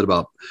worried a little bit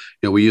about,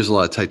 we use a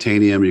lot of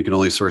titanium. You can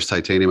only source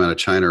titanium out of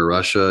China or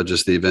Russia,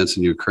 just the events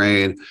in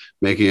Ukraine,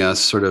 making us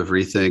sort of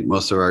rethink.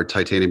 Most of our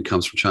titanium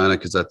comes from China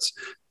because that's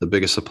the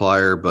biggest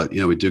supplier. But,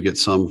 we do get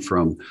some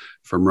from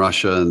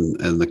Russia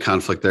and the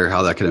conflict there,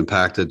 how that could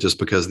impact it just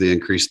because of the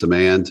increased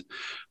demand.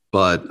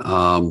 But,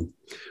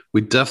 we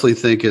definitely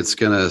think it's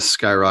going to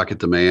skyrocket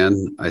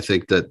demand. I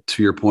think that,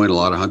 to your point, a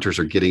lot of hunters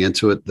are getting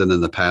into it that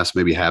in the past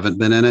maybe haven't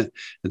been in it.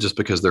 And just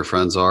because their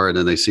friends are, and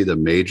then they see the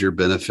major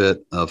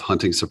benefit of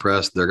hunting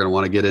suppressed, they're going to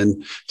want to get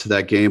into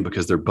that game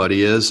because their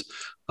buddy is.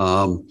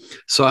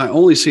 So I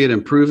only see it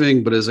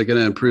improving, but is it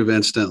going to improve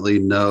instantly?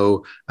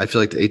 No. I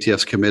feel like the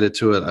ATF's committed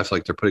to it. I feel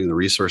like they're putting the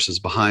resources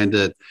behind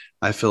it.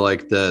 I feel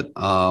like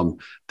that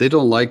they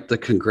don't like the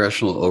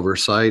congressional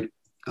oversight.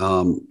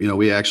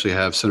 We actually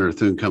have Senator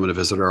Thune coming to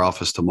visit our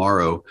office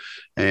tomorrow.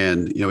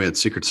 And, we had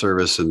Secret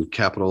Service and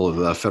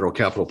Federal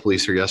Capitol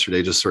Police here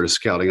yesterday, just sort of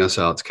scouting us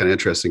out. It's kind of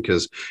interesting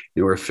because,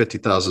 we're a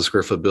 50,000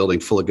 square foot building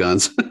full of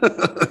guns.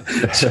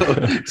 So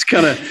it's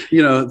kind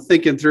of,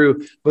 thinking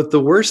through. But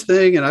the worst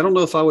thing, and I don't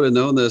know if I would have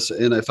known this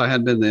and if I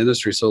hadn't been in the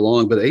industry so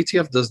long, but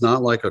ATF does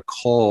not like a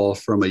call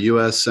from a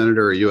U.S.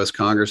 Senator or U.S.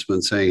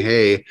 Congressman saying,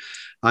 hey,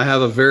 I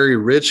have a very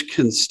rich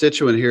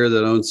constituent here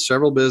that owns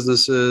several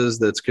businesses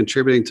that's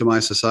contributing to my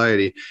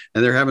society,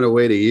 and they're having to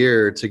wait a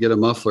year to get a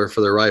muffler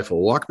for their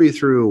rifle. Walk me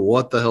through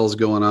what the hell's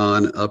going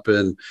on up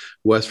in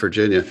West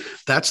Virginia.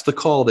 That's the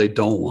call they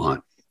don't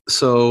want.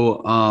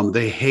 So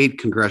they hate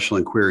congressional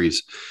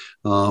inquiries.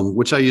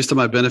 which I use to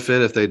my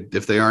benefit.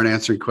 If they aren't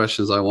answering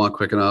questions I want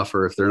quick enough,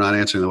 or if they're not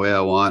answering the way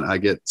I want, I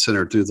get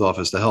Senator Thun's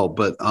office to help.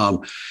 But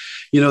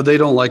they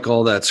don't like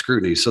all that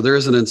scrutiny. So there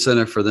is an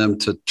incentive for them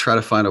to try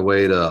to find a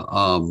way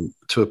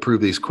to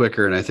approve these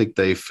quicker. And I think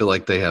they feel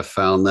like they have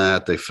found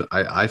that.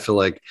 I feel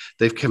like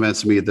they've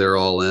convinced me they're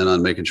all in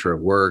on making sure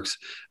it works.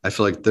 I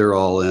feel like they're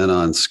all in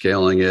on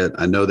scaling it.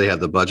 I know they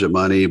have the budget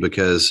money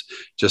because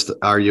just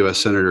our U.S.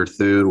 Senator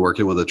Thune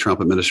working with the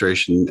Trump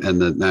administration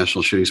and the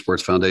National Shooting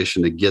Sports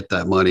Foundation to get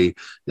that money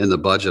in the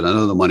budget. I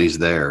know the money's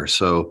there.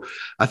 So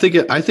I think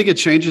it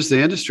changes the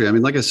industry. I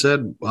mean, like I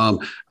said,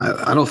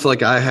 I don't feel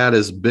like I had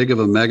as big of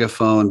a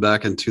megaphone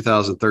back in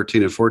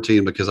 2013 and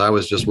 14 because I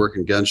was just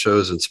working gun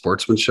shows and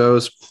sportsman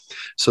shows.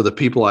 So the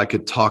people I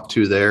could talk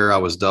to there, I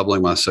was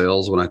doubling my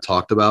sales when I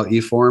talked about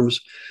e-forms.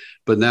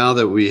 But now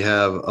that we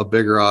have a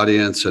bigger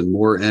audience and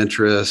more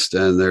interest,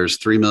 and there's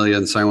 3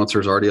 million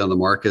silencers already on the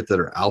market that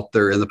are out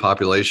there in the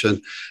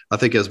population, I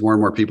think as more and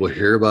more people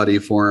hear about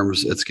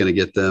e-forms, it's going to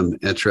get them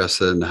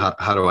interested in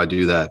how do I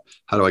do that?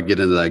 How do I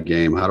get into that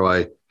game? How do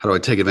I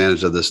take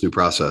advantage of this new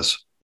process?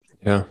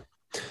 Yeah.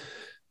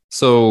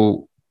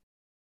 So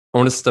I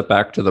want to step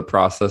back to the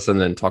process and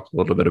then talk a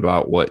little bit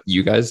about what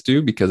you guys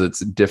do, because it's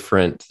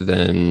different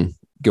than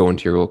going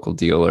to your local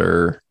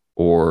dealer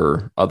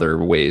or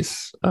other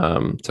ways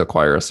to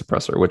acquire a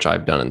suppressor, which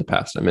I've done in the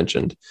past. I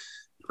mentioned,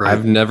 right.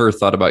 I've never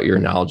thought about your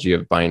analogy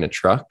of buying a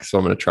truck, so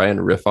I'm going to try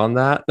and riff on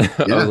that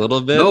a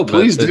little bit. No,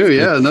 please do.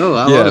 Yeah, no,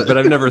 I love it. But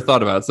I've never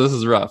thought about it, so this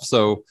is rough.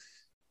 So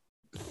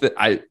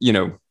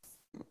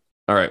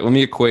all right, let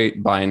me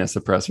equate buying a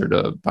suppressor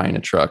to buying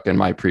a truck in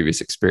my previous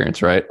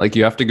experience, right? Like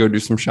you have to go do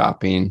some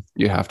shopping,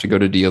 you have to go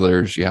to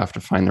dealers, you have to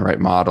find the right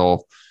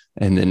model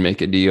and then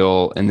make a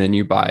deal, and then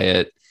you buy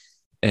it.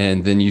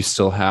 And then you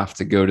still have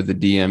to go to the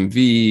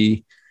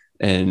DMV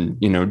and,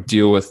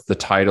 deal with the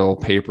title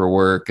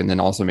paperwork, and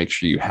then also make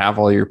sure you have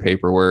all your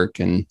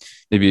paperwork. And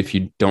maybe if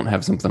you don't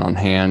have something on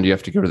hand, you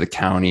have to go to the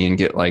county and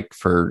get, like,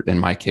 in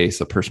my case,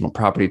 a personal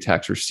property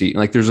tax receipt.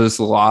 Like there's just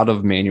a lot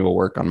of manual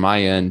work on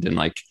my end, and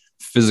like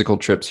physical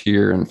trips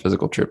here and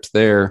physical trips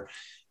there.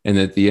 And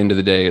at the end of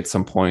the day, at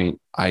some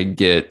point, I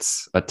get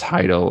a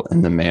title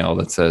in the mail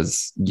that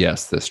says,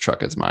 yes, this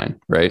truck is mine.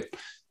 Right.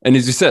 And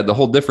as you said, the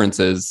whole difference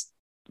is,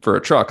 for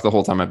a truck, the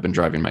whole time I've been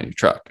driving my new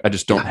truck, I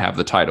just don't have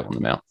the title in the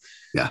mail.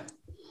 Yeah.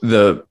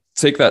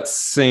 Take that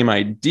same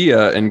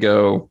idea and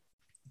go,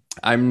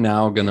 I'm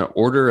now going to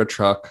order a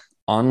truck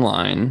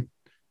online,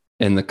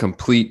 and the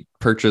complete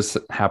purchase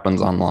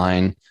happens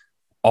online.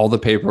 All the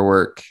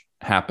paperwork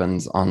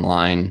happens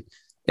online,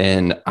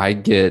 and I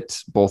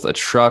get both a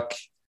truck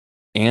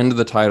and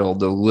the title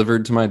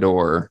delivered to my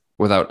door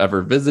without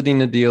ever visiting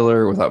a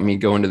dealer, without me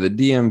going to the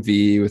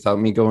DMV, without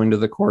me going to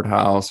the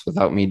courthouse,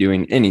 without me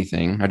doing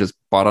anything. I just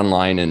bought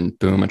online and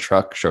boom, a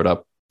truck showed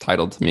up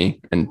titled to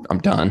me and I'm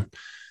done.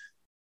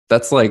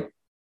 That's like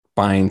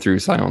buying through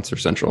Silencer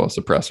Central, a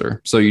suppressor.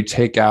 So you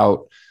take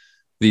out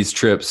these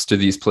trips to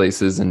these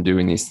places and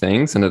doing these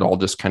things, and it all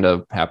just kind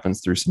of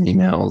happens through some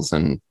emails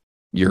and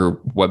your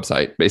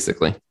website,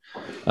 basically.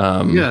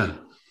 Yeah,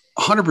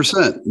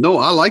 100%. No,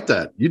 I like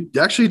that. You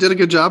actually did a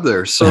good job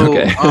there. So,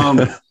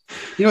 okay.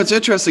 It's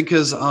interesting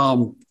because, I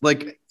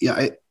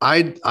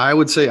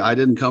would say I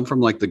didn't come from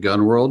like the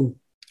gun world,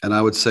 and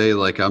I would say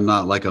like I'm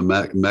not like a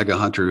mega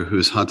hunter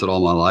who's hunted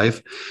all my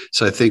life.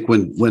 So I think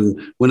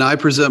when I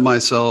present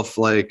myself,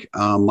 like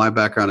my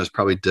background is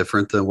probably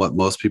different than what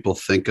most people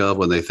think of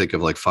when they think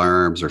of like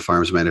firearms or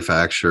firearms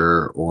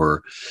manufacturer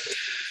or.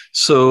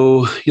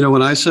 So,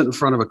 when I sit in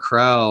front of a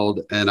crowd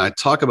and I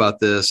talk about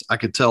this, I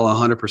could tell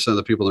 100% of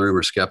the people in the room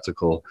are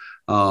skeptical.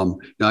 I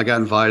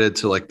got invited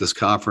to like this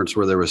conference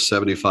where there was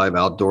 75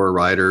 outdoor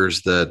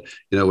writers that,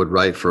 would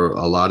write for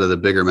a lot of the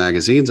bigger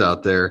magazines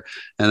out there.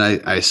 And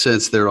I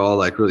sense they're all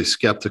like really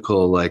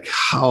skeptical, like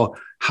how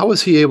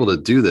is he able to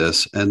do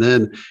this? And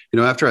then,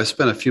 after I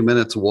spent a few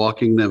minutes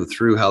walking them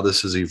through how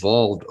this has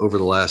evolved over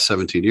the last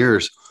 17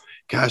 years,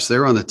 gosh,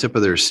 they're on the tip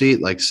of their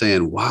seat, like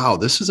saying, wow,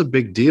 this is a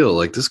big deal.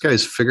 Like this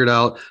guy's figured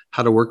out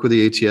how to work with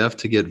the ATF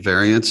to get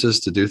variances,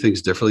 to do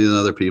things differently than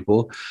other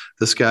people.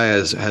 This guy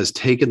has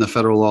taken the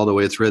federal law the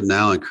way it's written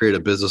now and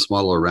created a business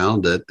model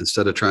around it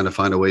instead of trying to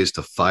find ways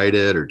to fight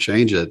it or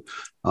change it.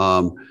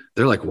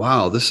 They're like,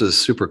 wow, this is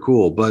super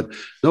cool. But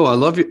no, I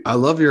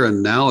love your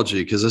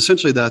analogy, because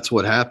essentially that's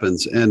what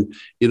happens. And,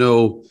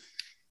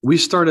 we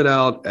started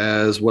out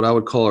as what I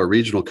would call a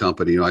regional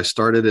company. I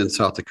started in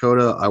South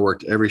Dakota. I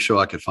worked every show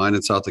I could find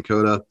in South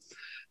Dakota.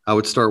 I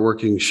would start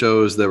working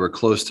shows that were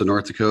close to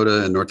North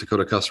Dakota, and North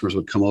Dakota customers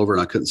would come over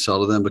and I couldn't sell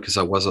to them because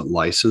I wasn't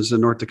licensed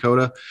in North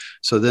Dakota.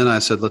 So then I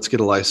said, let's get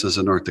a license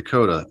in North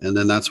Dakota. And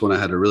then that's when I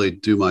had to really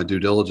do my due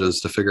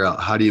diligence to figure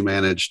out how do you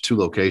manage two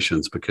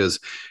locations, because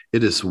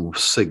it is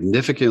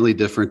significantly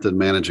different than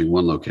managing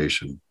one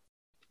location.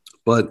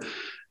 But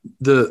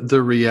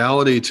the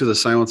reality to the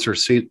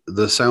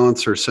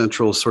Silencer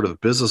Central sort of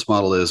business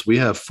model is we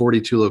have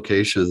 42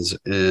 locations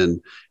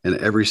in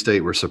every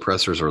state where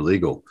suppressors are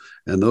legal.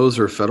 And those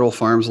are federal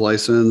firearms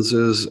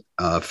licenses,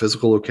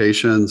 physical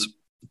locations.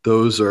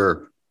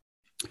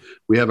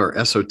 we have our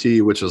SOT,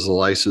 which is the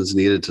license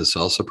needed to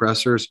sell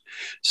suppressors.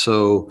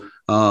 So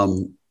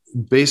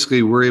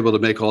basically, we're able to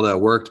make all that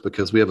work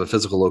because we have a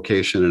physical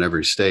location in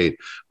every state.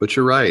 But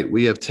you're right.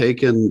 We have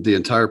taken the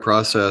entire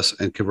process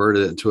and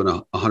converted it into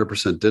a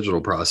 100%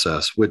 digital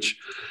process, which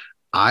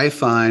I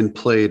find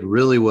played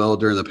really well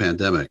during the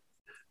pandemic.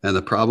 And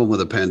the problem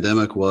with the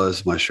pandemic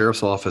was my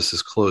sheriff's office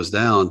is closed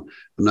down.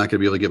 I'm not going to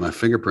be able to get my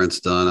fingerprints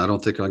done. I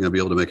don't think I'm going to be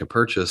able to make a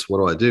purchase. What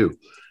do I do?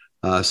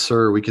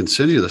 Sir, we can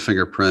send you the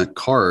fingerprint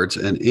cards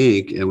and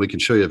ink, and we can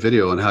show you a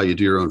video on how you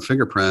do your own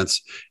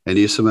fingerprints, and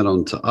you submit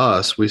them to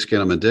us. We scan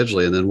them in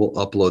digitally, and then we'll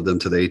upload them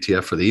to the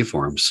ATF for the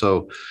e-forms.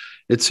 So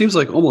it seems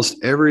like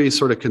almost every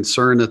sort of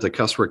concern that the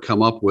customer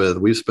come up with,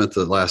 we've spent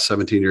the last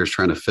 17 years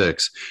trying to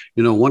fix.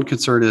 One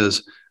concern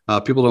is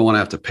people don't want to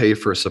have to pay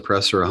for a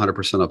suppressor 100%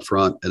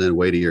 upfront and then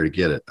wait a year to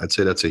get it. I'd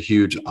say that's a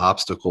huge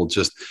obstacle.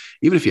 Just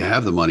even if you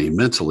have the money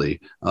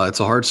mentally, it's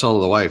a hard sell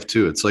to the wife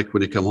too. It's like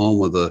when you come home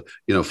with a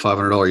 $500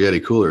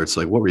 Yeti cooler. It's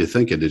like, what were you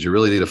thinking? Did you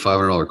really need a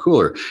 $500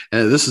 cooler?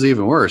 And this is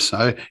even worse.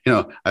 I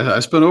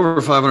spent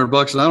over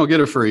 $500 and I don't get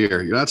it for a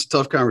year. That's a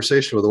tough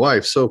conversation with the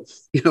wife. So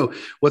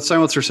what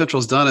Silencer Central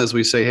has done is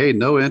we say, hey,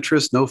 no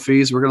interest, no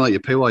fees. We're going to let you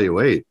pay while you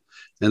wait.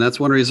 And that's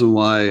one reason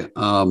why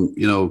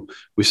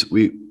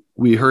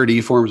we heard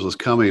e-forms was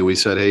coming. We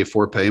said, hey,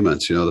 4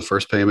 payments. The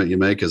first payment you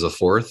make is a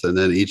fourth, and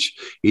then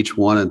each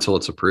one until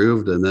it's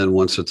approved. And then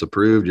once it's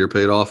approved, you're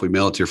paid off. We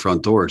mail it to your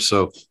front door.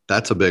 So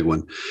that's a big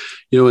one.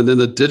 And then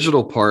the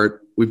digital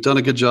part, we've done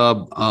a good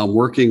job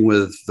working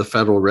with the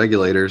federal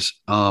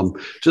regulators.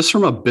 Just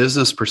from a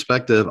business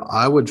perspective,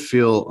 I would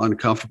feel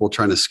uncomfortable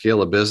trying to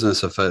scale a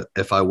business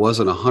if I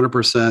wasn't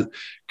 100%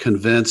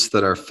 convinced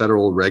that our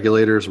federal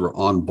regulators were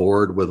on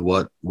board with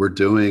what we're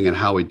doing and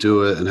how we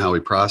do it and how we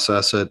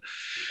process it.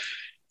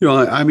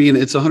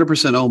 It's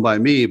 100% owned by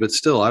me, but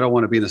still, I don't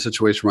want to be in a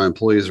situation where my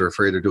employees are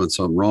afraid they're doing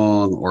something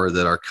wrong, or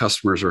that our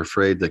customers are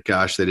afraid that,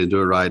 gosh, they didn't do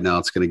it right. Now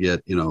it's going to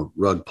get,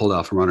 rug pulled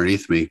out from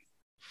underneath me.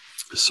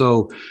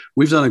 So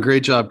we've done a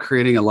great job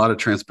creating a lot of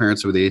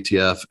transparency with the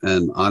ATF.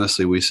 And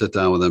honestly, we sit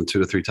down with them 2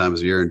 to 3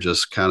 times a year and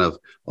just kind of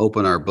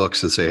open our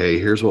books and say, hey,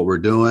 here's what we're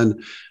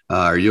doing.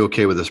 Are you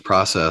okay with this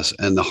process?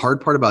 And the hard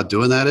part about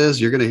doing that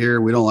is you're going to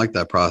hear, we don't like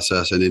that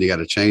process, and then you got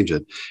to change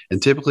it.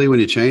 And typically when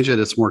you change it,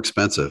 it's more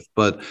expensive,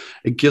 but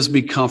it gives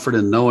me comfort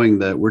in knowing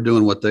that we're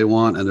doing what they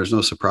want and there's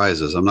no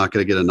surprises. I'm not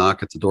going to get a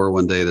knock at the door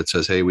one day that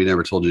says, hey, we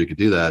never told you could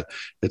do that.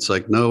 It's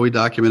like, no, we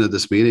documented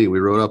this meeting. We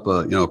wrote up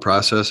a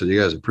process and you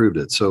guys approved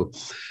it. So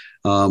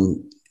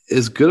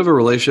as good of a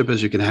relationship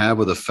as you can have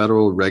with a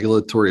federal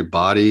regulatory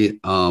body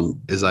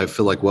is, I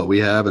feel like, what we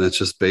have. And it's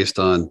just based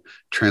on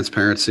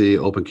transparency,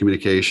 open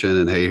communication,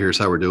 and hey, here's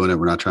how we're doing it.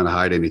 We're not trying to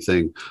hide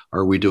anything.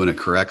 Are we doing it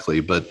correctly?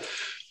 But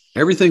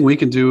everything we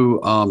can do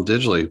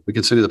digitally. We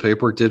can send you the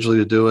paperwork digitally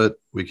to do it.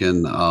 We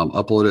can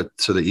upload it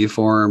to the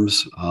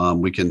e-forms.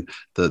 We can,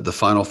 the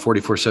final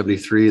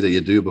 4473 that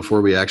you do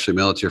before we actually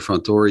mail it to your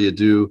front door, you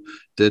do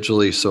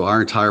digitally. So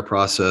our entire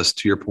process,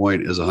 to your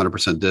point, is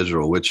 100%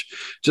 digital, which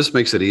just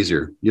makes it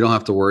easier. You don't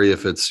have to worry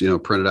if it's,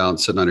 printed out and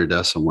sitting on your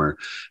desk somewhere.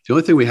 The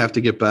only thing we have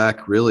to get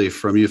back really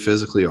from you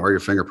physically are your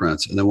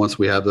fingerprints. And then once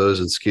we have those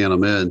and scan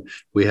them in,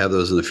 we have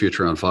those in the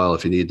future on file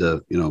if you need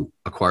to,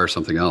 acquire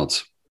something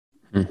else.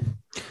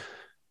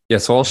 Yeah,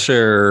 so I'll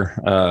share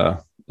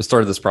the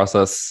start of this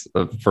process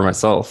for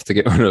myself to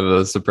get one of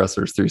those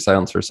suppressors through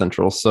Silencer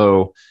Central.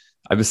 So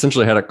I've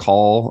essentially had a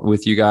call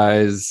with you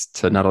guys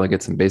to not only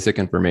get some basic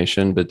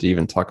information, but to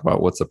even talk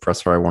about what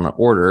suppressor I want to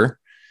order.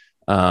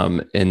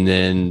 And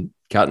then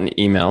got an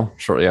email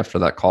shortly after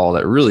that call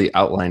that really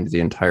outlined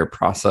the entire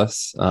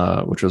process,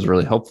 which was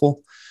really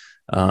helpful.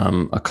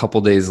 A couple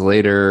days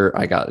later,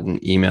 I got an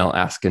email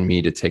asking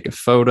me to take a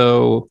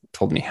photo,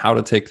 told me how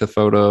to take the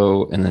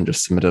photo, and then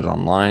just submit it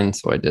online.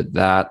 So I did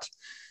that.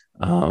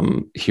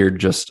 Here,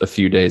 just a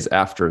few days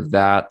after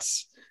that,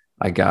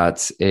 I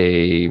got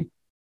a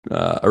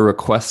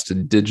request to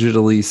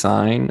digitally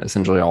sign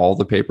essentially all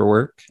the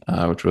paperwork,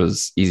 which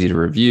was easy to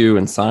review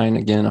and sign,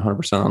 again,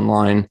 100%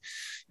 online.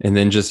 And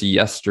then just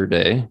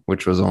yesterday,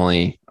 which was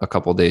only a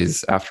couple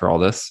days after all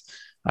this,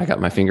 I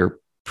got my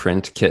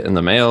fingerprint kit in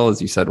the mail.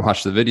 As you said,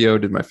 watched the video,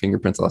 did my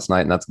fingerprints last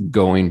night, and that's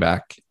going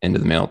back into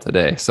the mail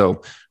today.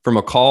 So from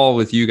a call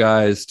with you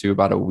guys to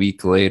about a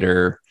week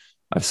later,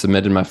 I've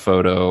submitted my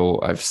photo,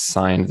 I've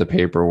signed the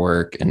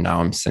paperwork, and now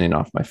I'm sending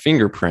off my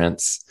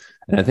fingerprints.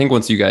 And I think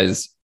once you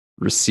guys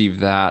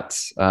receive that,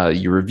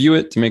 you review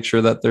it to make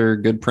sure that they're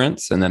good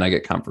prints, and then I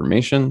get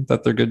confirmation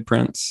that they're good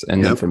prints.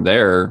 And then from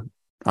there,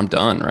 I'm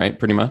done, right?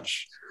 Pretty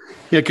much.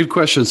 Yeah, good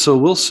question. So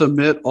we'll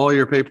submit all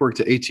your paperwork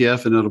to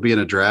ATF and it'll be in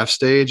a draft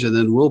stage. And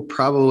then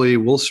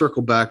we'll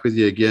circle back with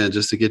you again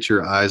just to get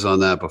your eyes on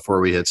that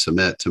before we hit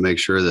submit to make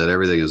sure that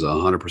everything is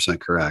 100%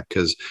 correct.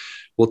 Because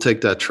we'll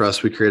take that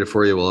trust we created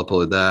for you. We'll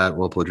upload that.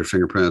 We'll upload your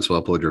fingerprints.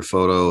 We'll upload your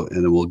photo,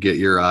 and then we'll get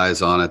your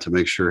eyes on it to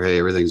make sure, hey,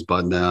 everything's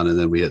buttoned down, and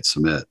then we hit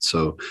submit.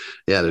 So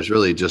yeah, there's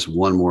really just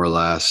one more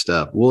last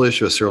step. We'll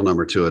issue a serial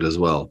number to it as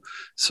well.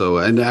 So,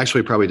 and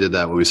actually probably did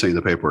that when we sent you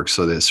the paperwork.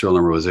 So the serial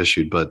number was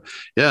issued, but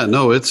yeah,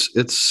 no, it's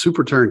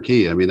super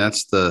turnkey. I mean,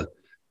 that's the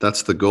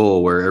that's the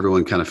goal, where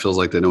everyone kind of feels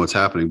like they know what's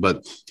happening.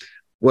 But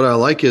what I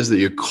like is that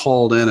you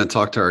called in and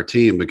talked to our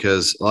team,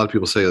 because a lot of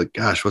people say, like,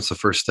 gosh, what's the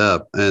first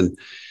step? And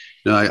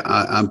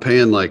I'm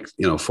paying, like,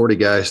 40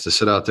 guys to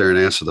sit out there and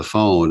answer the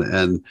phone,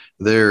 and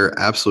they're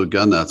absolute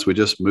gun nuts. We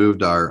just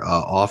moved our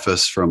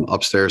office from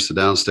upstairs to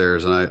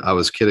downstairs. And I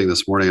was kidding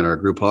this morning in our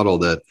group huddle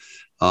that,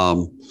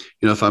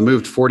 if I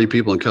moved 40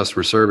 people in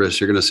customer service,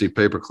 you're going to see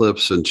paper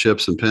clips and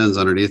chips and pins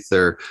underneath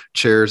their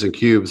chairs and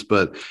cubes.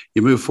 But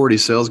you move 40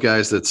 sales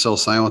guys that sell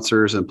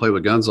silencers and play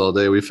with guns all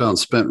day. We found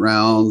spent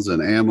rounds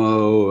and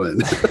ammo,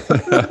 and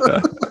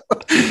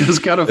it's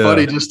kind of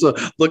funny just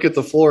to look at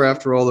the floor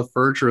after all the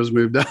furniture is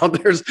moved out.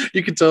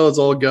 You can tell it's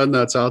all gun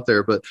nuts out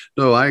there. But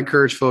no, I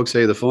encourage folks,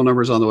 hey, the phone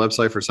number's on the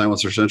website for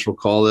Silencer Central.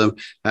 Call them,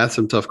 ask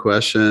some tough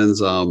questions.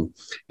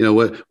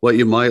 What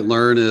you might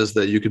learn is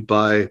that you could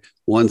buy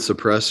one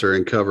suppressor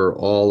and cover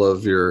all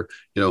of your,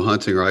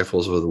 hunting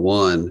rifles with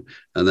one.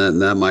 And then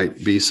that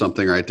might be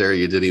something right there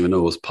you didn't even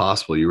know was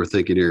possible. You were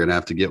thinking you're going to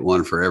have to get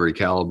one for every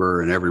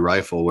caliber and every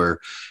rifle, where,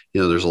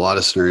 there's a lot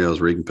of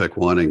scenarios where you can pick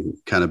one and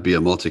kind of be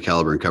a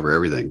multi-caliber and cover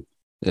everything.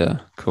 Yeah,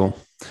 cool.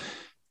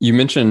 You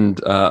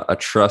mentioned a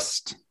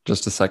trust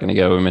just a second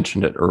ago. We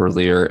mentioned it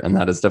earlier, and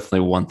that is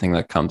definitely one thing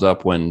that comes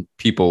up when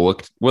people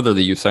look, whether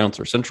they use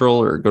Silencer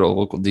Central or go to a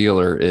local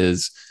dealer,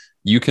 is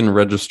you can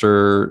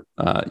register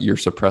your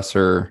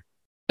suppressor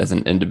as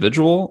an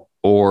individual,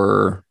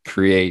 or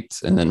create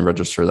and then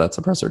register that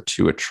suppressor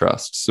to a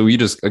trust. So you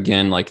just,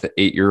 again, like the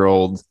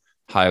 8-year-old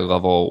high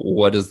level,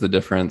 what is the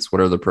difference?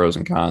 What are the pros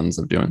and cons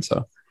of doing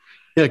so?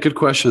 Yeah, good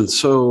question.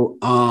 So,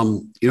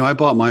 I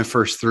bought my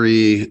first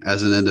 3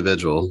 as an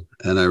individual,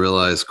 and I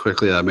realized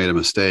quickly I made a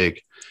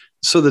mistake.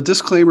 So the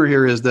disclaimer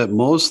here is that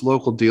most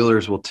local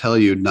dealers will tell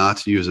you not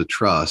to use a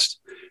trust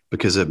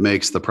because it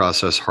makes the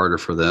process harder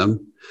for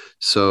them.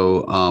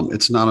 So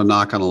it's not a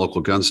knock on a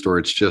local gun store.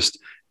 It's just,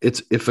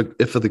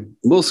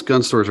 most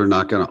gun stores are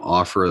not going to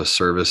offer a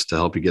service to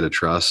help you get a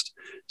trust.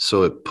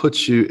 So it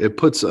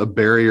puts a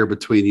barrier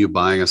between you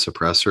buying a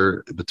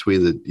suppressor,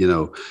 between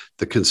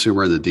the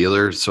consumer and the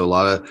dealer. So a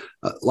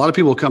lot of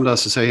people come to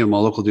us and say, hey, my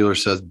local dealer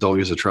says don't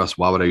use a trust.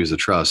 Why would I use a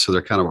trust? So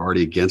they're kind of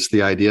already against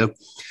the idea.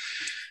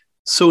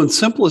 So in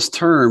simplest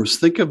terms,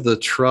 think of the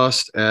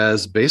trust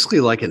as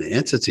basically like an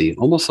entity,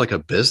 almost like a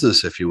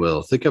business, if you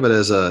will. Think of it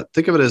as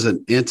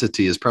an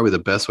entity is probably the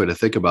best way to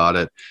think about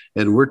it.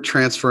 And we're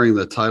transferring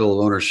the title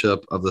of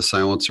ownership of the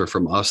silencer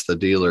from us, the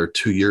dealer,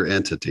 to your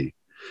entity.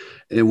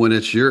 And when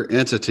it's your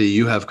entity,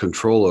 you have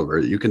control over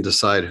it. You can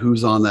decide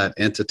who's on that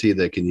entity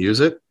that can use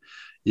it.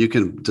 You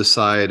can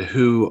decide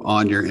who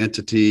on your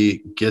entity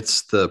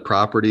gets the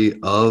property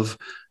of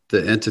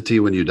the entity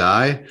when you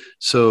die.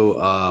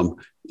 So,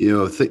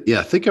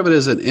 think of it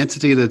as an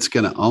entity that's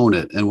going to own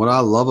it. And what I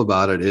love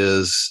about it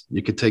is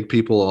you can take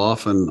people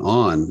off and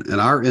on.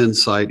 And our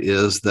insight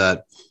is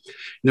that,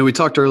 we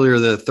talked earlier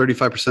that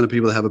 35% of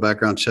people that have a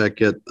background check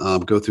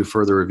go through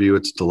further review.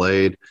 It's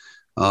delayed.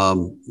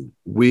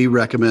 We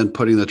recommend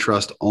putting the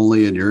trust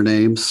only in your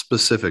name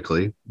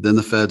specifically. Then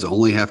the feds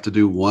only have to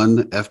do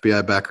one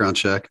FBI background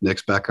check,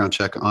 next background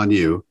check on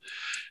you.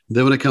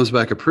 Then when it comes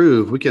back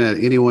approved, we can add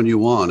anyone you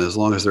want as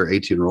long as they're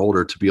 18 or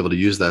older to be able to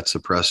use that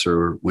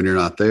suppressor when you're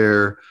not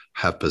there,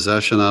 have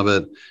possession of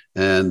it.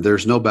 And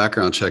there's no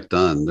background check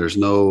done. There's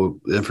no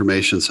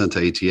information sent to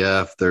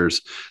ATF.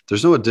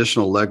 There's no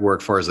additional legwork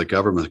as far as the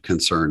government is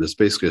concerned. It's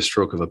basically a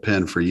stroke of a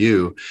pen for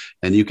you.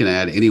 And you can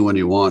add anyone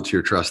you want to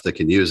your trust that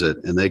can use it.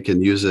 And they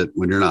can use it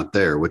when you're not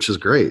there, which is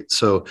great.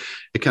 So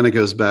it kind of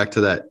goes back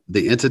to that.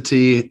 The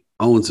entity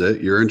owns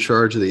it. You're in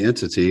charge of the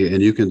entity,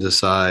 and you can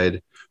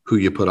decide who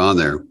you put on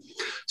there.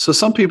 So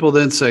some people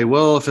then say,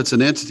 well, if it's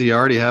an entity, I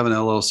already have an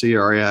LLC,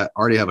 or I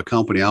already have a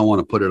company, I want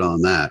to put it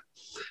on that.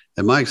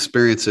 And my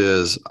experience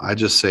is I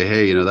just say,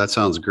 hey, that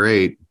sounds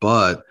great,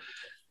 but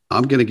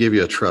I'm going to give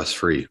you a trust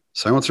free.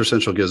 Silencer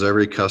Central gives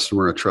every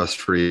customer a trust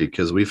free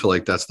because we feel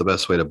like that's the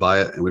best way to buy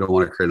it. And we don't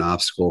want to create an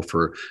obstacle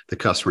for the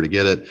customer to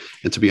get it.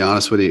 And to be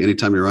honest with you,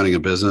 anytime you're running a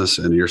business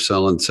and you're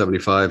selling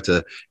 75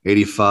 to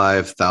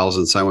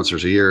 85,000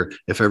 silencers a year,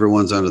 if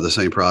everyone's under the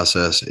same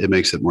process, it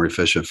makes it more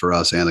efficient for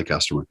us and the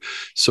customer.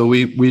 So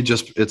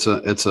it's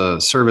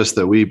a service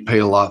that we pay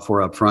a lot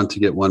for up front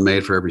to get one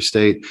made for every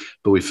state.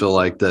 But we feel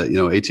like that,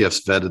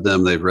 ATF's vetted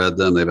them, they've read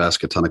them, they've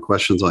asked a ton of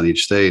questions on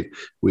each state.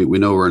 We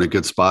know we're in a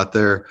good spot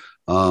there.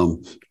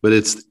 But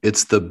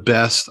it's the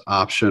best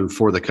option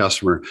for the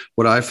customer.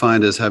 What I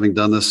find is, having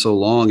done this so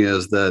long,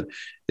 is that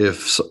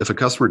if a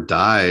customer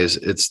dies,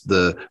 it's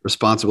the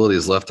responsibility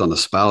is left on the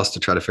spouse to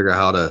try to figure out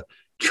how to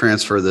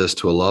transfer this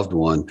to a loved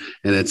one.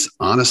 And it's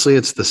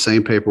the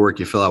same paperwork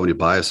you fill out when you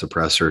buy a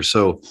suppressor.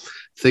 So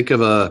think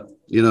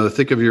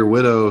of your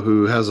widow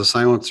who has a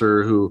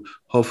silencer, who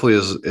hopefully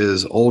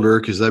is older,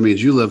 because that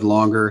means you lived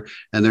longer,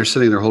 and they're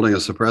sitting there holding a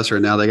suppressor,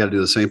 and now they got to do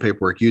the same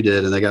paperwork you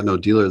did, and they got no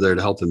dealer there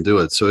to help them do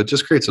it. So it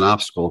just creates an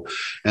obstacle,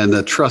 and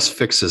the trust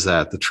fixes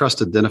that. The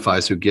trust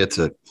identifies who gets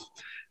it.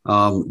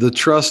 The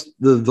trust,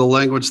 the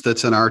language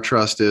that's in our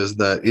trust is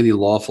that any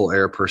lawful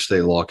heir per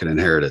state law can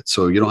inherit it.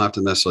 So you don't have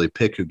to necessarily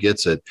pick who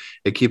gets it.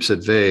 It keeps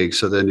it vague.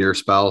 So then your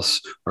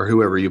spouse or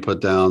whoever you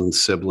put down,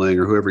 sibling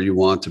or whoever you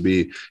want to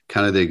be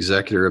kind of the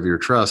executor of your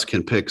trust,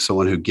 can pick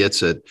someone who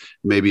gets it.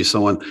 Maybe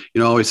someone, I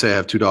always say I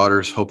have two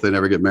daughters, hope they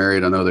never get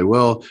married. I know they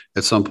will.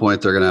 At some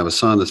point, they're going to have a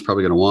son that's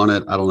probably going to want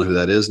it. I don't know who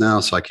that is now,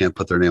 so I can't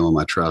put their name on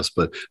my trust.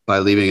 But by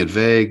leaving it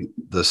vague,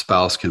 the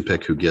spouse can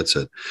pick who gets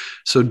it.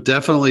 So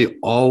definitely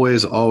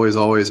always, always,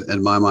 always,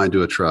 in my mind,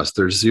 do a trust.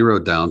 There's zero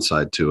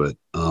downside to it.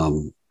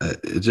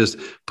 It just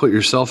put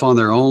yourself on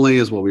there only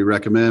is what we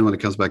recommend. When it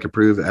comes back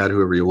approved, add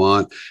whoever you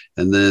want.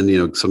 And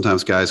then,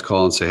 sometimes guys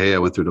call and say, hey, I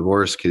went through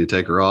divorce. Can you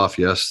take her off?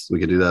 Yes, we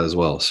can do that as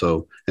well.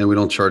 So, and we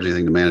don't charge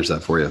anything to manage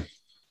that for you.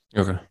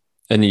 Okay.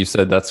 And you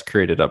said that's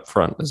created up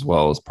front as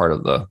well as part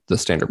of the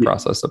standard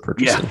process of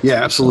purchasing.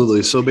 Yeah,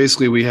 absolutely. So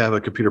basically we have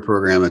a computer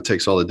program that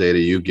takes all the data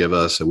you give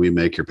us and we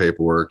make your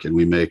paperwork and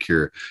we make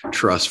your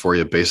trust for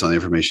you based on the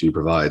information you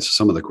provide. So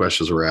some of the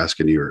questions we're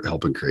asking you are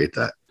helping create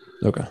that.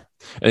 Okay.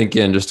 And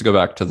again, just to go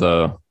back to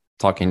the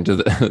talking to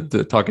the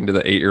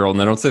 8-year-old,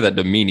 and I don't say that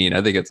demeaning.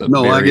 I think it's a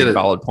very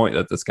valid point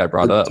that this guy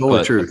brought up.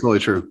 Totally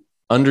true.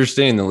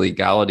 Understanding the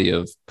legality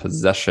of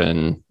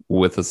possession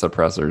with a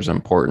suppressor is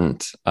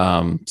important.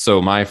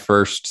 So my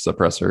first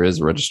suppressor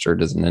is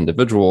registered as an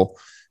individual.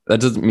 That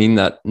doesn't mean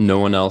that no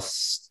one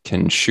else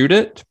can shoot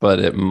it, but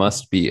it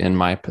must be in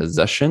my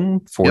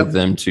possession for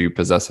them to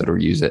possess it or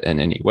use it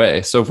in any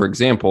way. So for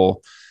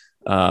example,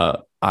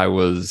 I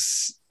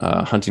was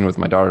hunting with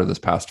my daughter this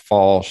past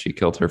fall. She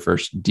killed her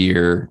first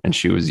deer and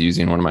she was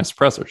using one of my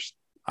suppressors.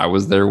 I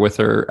was there with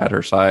her at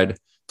her side.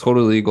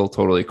 Totally legal,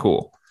 totally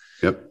cool.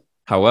 Yep.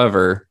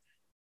 However,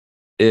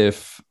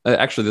 if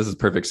actually this is a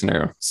perfect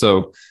scenario.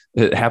 So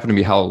it happened to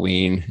be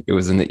Halloween. It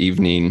was in the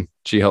evening.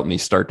 She helped me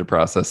start to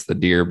process the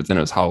deer, but then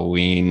it was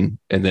Halloween.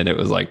 And then it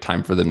was like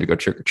time for them to go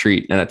trick or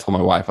treat. And I told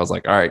my wife, I was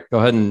like, all right, go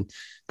ahead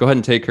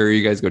and take her.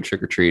 You guys go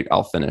trick or treat.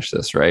 I'll finish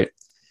this. Right.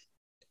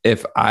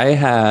 If I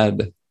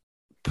had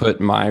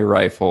put my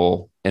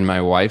rifle in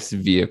my wife's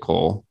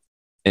vehicle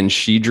and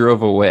she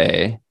drove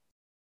away,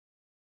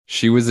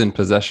 she was in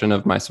possession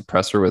of my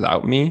suppressor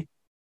without me.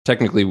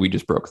 Technically, we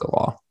just broke the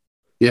law.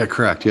 Yeah,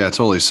 correct. Yeah,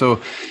 totally.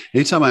 So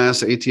anytime I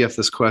ask the ATF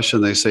this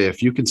question, they say,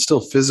 if you can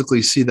still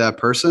physically see that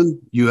person,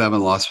 you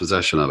haven't lost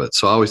possession of it.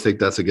 So I always think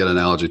that's a good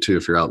analogy too,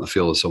 if you're out in the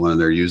field with someone and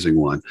they're using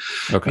one.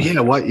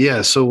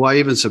 Okay. So why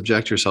even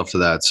subject yourself to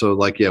that? So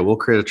we'll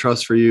create a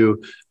trust for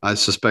you. I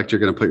suspect you're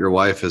going to put your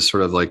wife as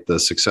sort of like the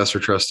successor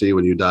trustee.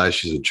 When you die,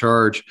 she's in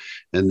charge.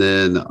 And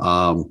then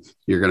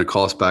you're going to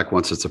call us back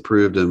once it's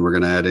approved and we're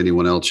going to add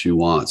anyone else you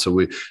want. So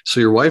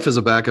your wife is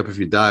a backup if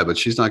you die, but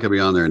she's not going to be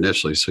on there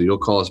initially. So you'll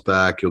call us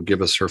back. You'll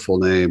give us her full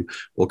name.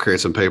 We'll create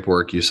some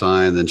paperwork. You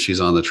sign, then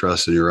she's on the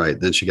trust and you're right.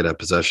 Then she could have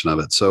possession of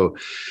it. So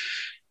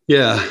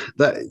yeah,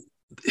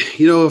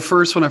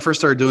 when I first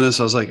started doing this,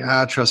 I was like,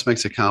 trust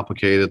makes it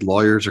complicated.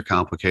 Lawyers are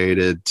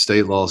complicated.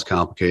 State law is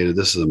complicated.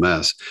 This is a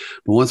mess.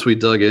 But once we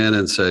dug in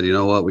and said, you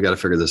know what, we got to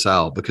figure this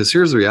out, because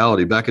here's the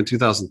reality. Back in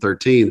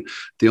 2013,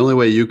 the only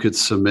way you could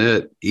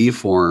submit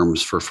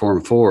e-forms for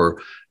Form 4,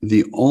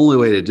 the only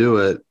way to do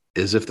it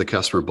is if the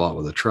customer bought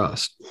with a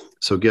trust.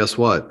 So guess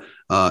what?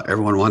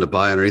 Everyone wanted to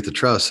buy underneath the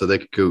trust so they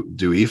could go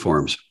do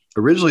e-forms.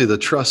 Originally, the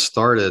trust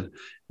started,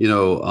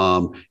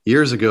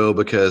 years ago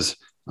because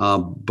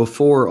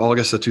before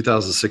August of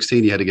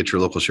 2016, you had to get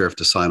your local sheriff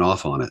to sign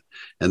off on it.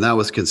 And that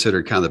was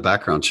considered kind of the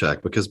background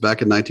check, because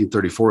back in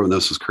 1934, when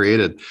this was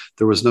created,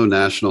 there was no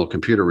national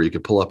computer where you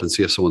could pull up and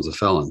see if someone's a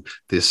felon.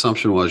 The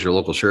assumption was your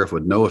local sheriff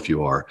would know if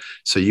you are.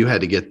 So you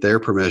had to get their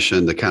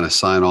permission to kind of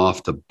sign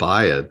off to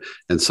buy it.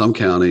 And some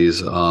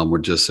counties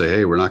would just say,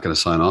 hey, we're not going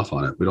to sign off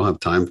on it. We don't have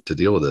time to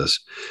deal with this.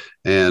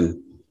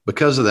 And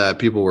because of that,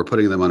 people were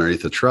putting them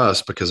underneath a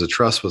trust, because a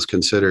trust was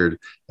considered,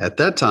 at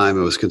that time,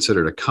 it was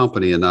considered a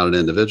company and not an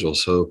individual.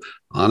 So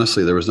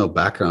honestly, there was no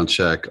background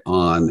check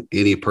on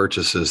any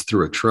purchases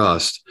through a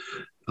trust,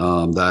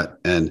 and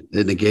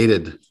it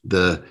negated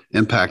the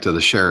impact of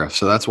the sheriff.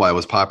 So that's why it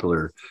was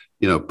popular,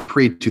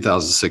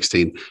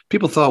 pre-2016.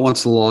 People thought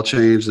once the law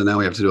changed and now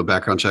we have to do a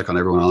background check on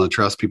everyone on the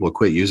trust, people would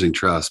quit using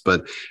trust.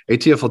 But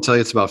ATF will tell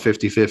you it's about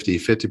 50-50.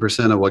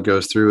 50% of what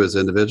goes through is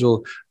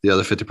individual. The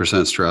other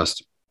 50% is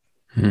trust.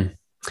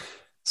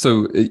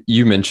 So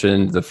you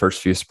mentioned the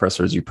first few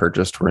suppressors you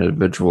purchased were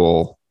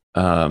individual.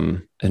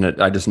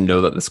 I just know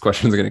that this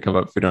question is going to come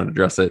up if we don't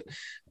address it.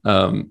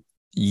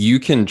 You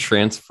can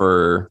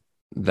transfer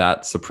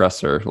that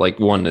suppressor, like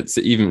one, it's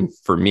even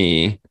for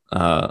me,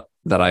 that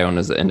I own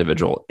as an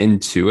individual,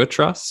 into a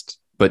trust,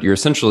 but you're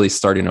essentially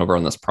starting over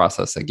on this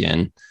process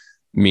again,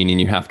 meaning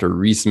you have to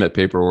resubmit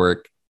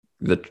paperwork,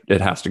 that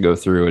it has to go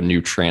through a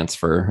new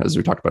transfer, as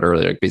we talked about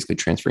earlier, like basically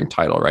transferring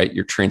title, right?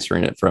 You're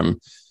transferring it from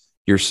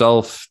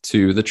yourself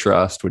to the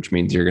trust, which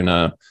means you're going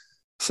to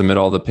submit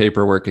all the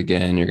paperwork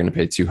again. You're going to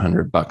pay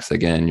 $200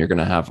 again. You're going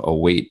to have a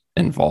wait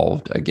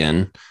involved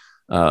again.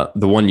 The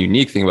one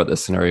unique thing about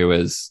this scenario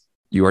is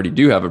you already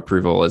do have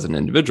approval as an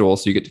individual,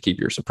 so you get to keep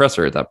your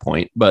suppressor at that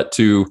point. But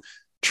to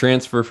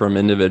transfer from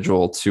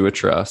individual to a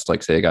trust,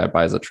 like say a guy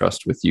buys a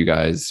trust with you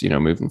guys,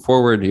 moving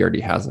forward, he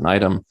already has an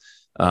item.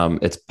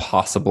 It's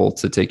possible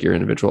to take your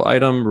individual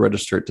item,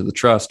 register it to the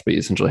trust, but you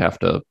essentially have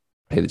to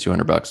pay the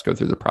 $200, go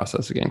through the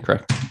process again,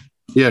 correct?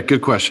 Yeah,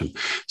 good question.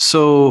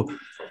 So,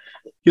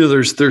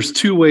 there's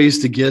two ways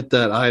to get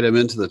that item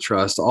into the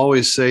trust.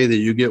 Always say that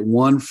you get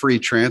one free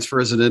transfer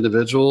as an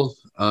individual,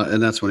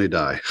 and that's when you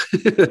die.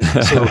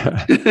 So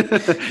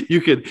you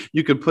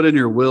could put in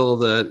your will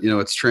that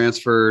it's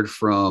transferred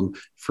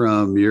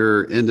from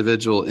your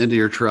individual into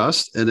your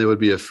trust, and it would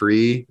be a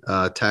free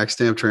tax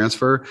stamp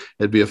transfer.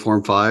 It'd be a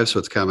Form 5, so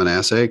it's kind of an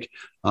ASIC.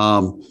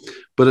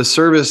 But a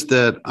service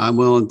that I'm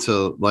willing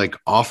to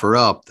offer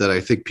up that I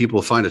think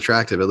people find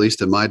attractive, at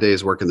least in my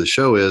days working the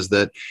show, is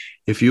that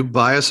if you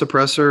buy a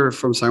suppressor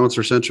from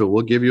Silencer Central,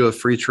 we'll give you a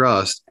free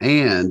trust.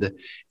 And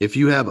if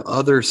you have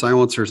other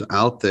silencers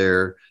out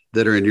there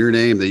that are in your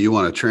name that you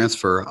want to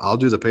transfer, I'll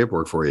do the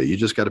paperwork for you. You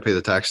just got to pay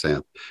the tax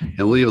stamp, and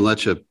we'll even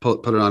let you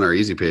put it on our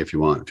easy pay if you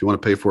want. If you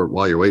want to pay for it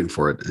while you're waiting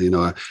for it,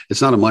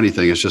 it's not a money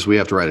thing. It's just we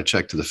have to write a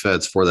check to the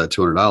feds for that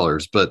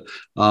 $200. But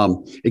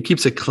it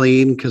keeps it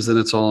clean because then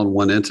it's all in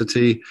one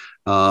entity.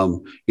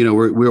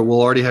 We'll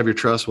already have your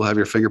trust. We'll have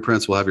your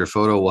fingerprints. We'll have your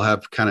photo. We'll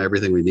have kind of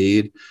everything we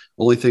need.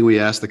 Only thing we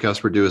ask the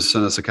customer to do is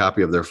send us a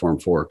copy of their Form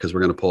 4 because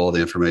we're going to pull all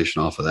the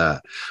information off of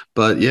that.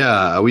 But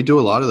yeah, we do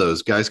a lot of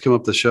those. Guys come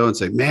up the show and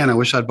say, man, I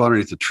wish I'd bought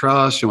underneath the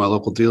trust. My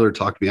local dealer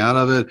talked me out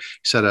of it. He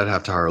said I'd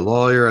have to hire a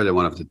lawyer. I didn't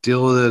want to have to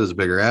deal with it. It's a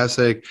bigger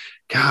asset.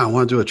 God, I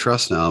want to do a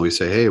trust now. And we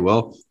say, hey,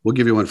 well, we'll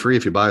give you one free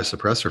if you buy a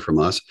suppressor from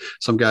us.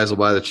 Some guys will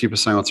buy the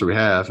cheapest silencer we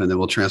have, and then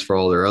we'll transfer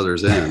all their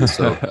others in.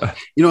 So,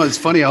 it's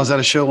funny. I was at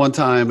a show one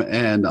time,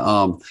 and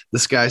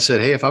this guy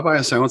said, hey, if I buy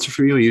a silencer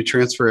from you, you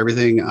transfer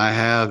everything I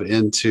have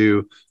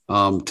into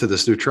to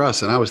this new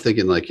trust. And I was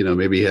thinking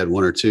maybe he had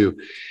one or two.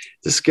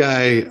 This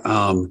guy,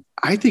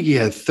 I think he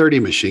had 30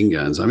 machine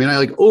guns. I mean,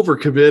 I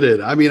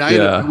overcommitted. I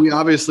mean, we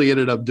obviously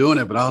ended up doing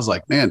it, but I was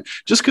like, man,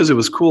 just because it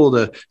was cool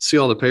to see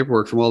all the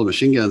paperwork from all the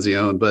machine guns he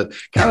owned, but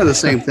kind of the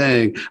same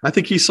thing. I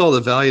think he saw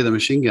the value of the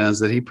machine guns,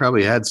 that he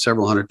probably had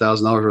several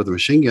 $100,000 worth of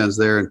machine guns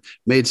there, and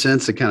made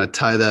sense to kind of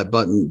tie that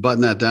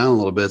button that down a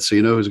little bit, so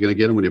who's going to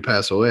get them when you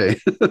pass away.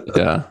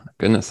 Yeah,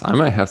 goodness, I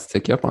might have to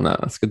take you up on that.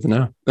 That's good to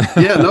know.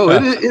 Yeah, no,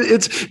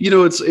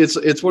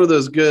 it's one of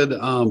those good.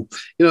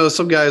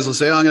 Some guys will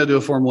say, oh, I'm going to do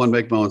a Form 1,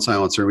 make my own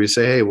silencer. And we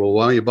say, hey, well,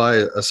 why don't you buy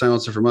a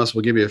silencer from us?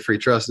 We'll give you a free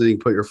trust, and then you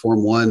can put your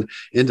Form 1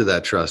 into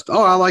that trust.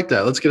 Oh, I like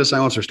that. Let's get a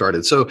silencer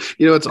started. So,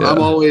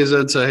 I'm always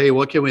into, hey,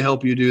 what can we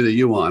help you do that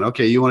you want?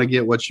 Okay, you want to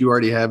get what you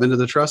already have into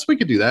the trust? We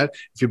could do that.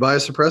 If you buy a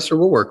suppressor,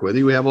 we'll work with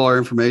you. We have all our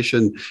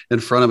information in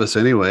front of us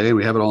anyway, and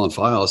we have it all in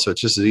file. So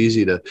it's just as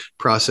easy to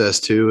process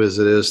 2 as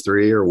it is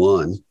 3 or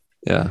 1.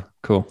 Yeah,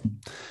 cool.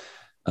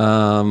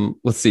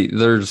 Let's see.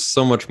 There's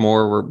so much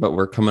more, but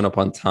we're coming up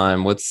on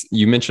time.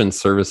 You mentioned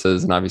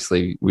services, and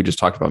obviously we just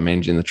talked about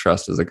managing the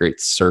trust as a great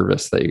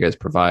service that you guys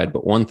provide.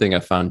 But one thing I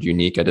found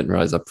unique, I didn't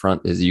realize up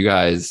front, is you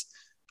guys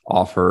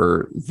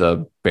offer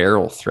the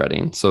barrel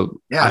threading.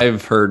 So yeah.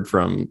 I've heard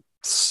from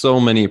so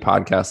many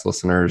podcast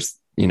listeners,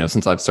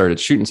 since I've started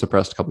shooting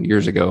suppressed a couple of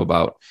years ago,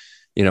 about,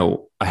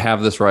 I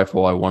have this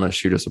rifle, I want to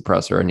shoot a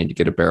suppressor, I need to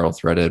get a barrel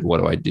threaded. What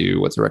do I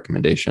do? What's a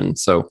recommendation?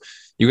 So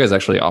you guys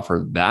actually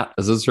offer that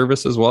as a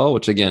service as well,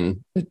 which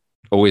again, it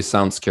always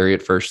sounds scary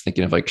at first,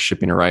 thinking of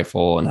shipping a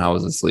rifle and how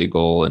is this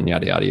legal and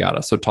yada, yada,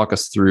 yada. So talk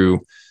us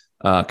through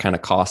kind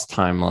of cost,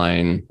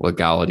 timeline,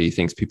 legality,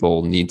 things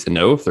people need to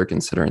know if they're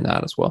considering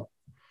that as well.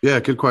 Yeah,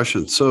 good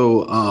question.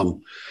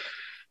 So,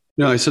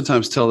 I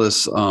sometimes tell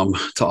this to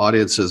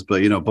audiences,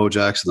 but Bo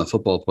Jackson, the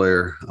football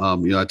player,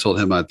 I told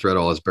him I'd thread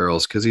all his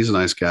barrels because he's a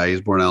nice guy.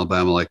 He's born in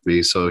Alabama like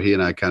me, so he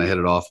and I kind of hit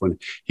it off when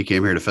he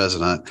came here to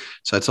pheasant hunt.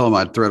 So I told him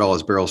I'd thread all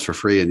his barrels for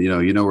free, and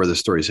you know where the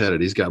story's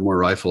headed. He's got more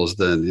rifles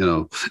than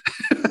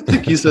I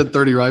think he said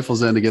 30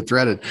 rifles in to get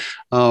threaded.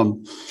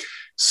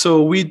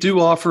 So we do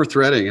offer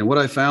threading. And what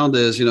I found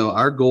is,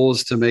 our goal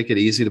is to make it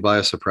easy to buy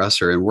a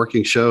suppressor. And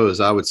working shows,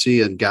 I would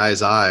see in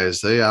guys'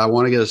 eyes, hey, I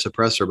want to get a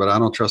suppressor, but I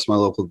don't trust my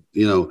local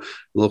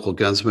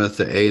gunsmith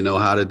to A, know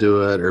how to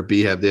do it, or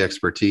B, have the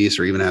expertise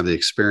or even have the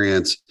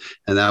experience.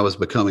 And that was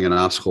becoming an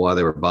obstacle while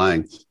they were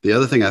buying. The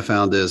other thing I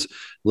found is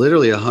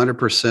literally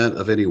 100%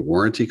 of any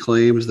warranty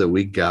claims that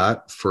we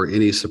got for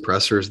any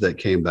suppressors that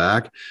came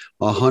back,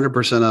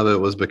 100% of it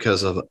was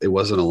because of it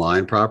wasn't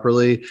aligned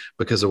properly,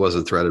 because it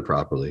wasn't threaded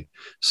properly.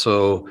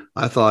 So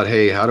I thought,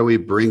 hey, how do we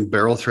bring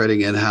barrel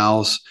threading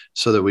in-house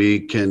so that we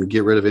can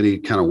get rid of any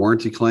kind of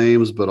warranty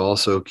claims, but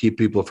also keep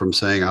people from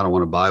saying, I don't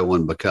want to buy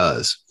one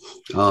because.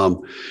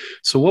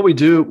 So what we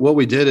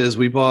did is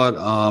we bought,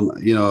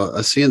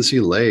 a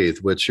CNC lathe,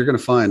 which you're going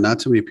to find not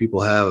too many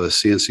people have a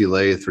CNC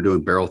lathe for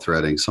doing barrel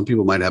threading. Some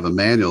people might have a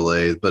manual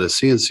lathe, but a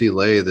CNC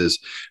lathe is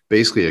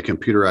basically a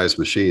computerized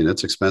machine.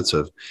 It's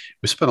expensive.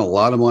 We spent a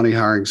lot of money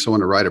hiring someone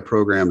to write a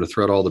program to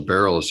thread all the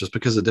barrels. Just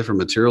because of different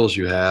materials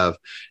you have,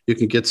 you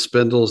can get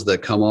spindles that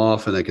come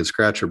off and they can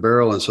scratch your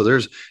barrel. And so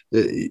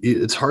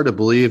it's hard to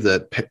believe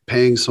that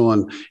paying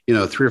someone,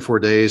 3 or 4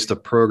 days to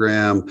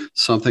program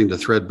something to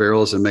thread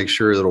barrels and make make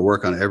sure that it'll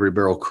work on every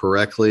barrel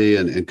correctly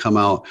and come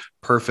out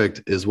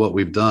perfect is what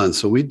we've done.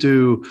 So we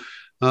do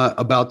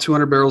about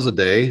 200 barrels a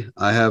day.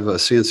 I have a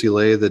CNC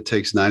lathe that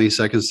takes 90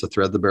 seconds to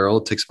thread the barrel.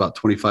 It takes about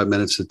 25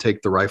 minutes to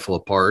take the rifle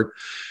apart.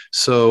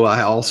 So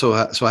I also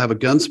I have a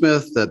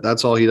gunsmith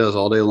that's all he does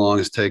all day long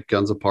is take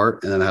guns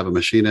apart, and then I have a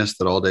machinist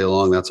that all day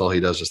long that's all he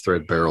does is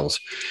thread barrels.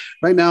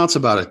 Right now it's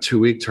about a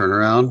 2-week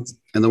turnaround,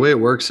 and the way it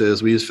works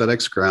is we use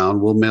FedEx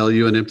Ground. We'll mail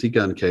you an empty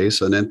gun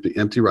case, an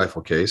empty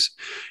rifle case.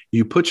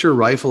 You put your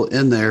rifle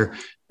in there,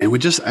 and we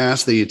just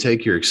ask that you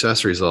take your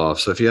accessories off.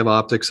 So if you have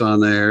optics on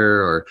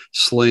there or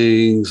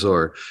slings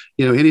or,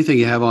 anything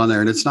you have on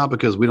there, and it's not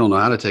because we don't know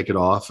how to take it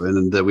off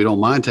and that we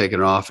don't mind taking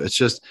it off. It's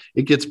just,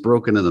 it gets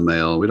broken in the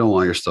mail. We don't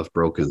want your stuff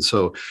broken.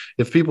 So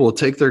if people will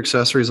take their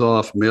accessories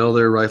off, mail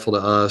their rifle to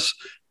us,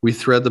 we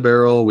thread the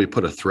barrel, we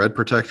put a thread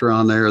protector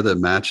on there that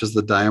matches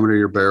the diameter of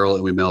your barrel,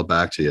 and we mail it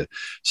back to you.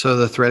 So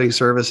the threading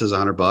service is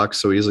 $100.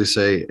 So we usually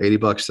say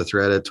 $80 to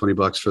thread it,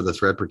 $20 for the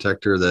thread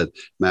protector that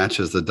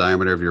matches the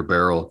diameter of your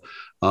barrel.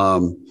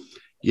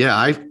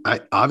 I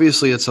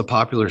obviously it's a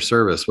popular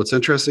service. What's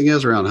interesting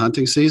is around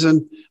hunting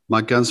season,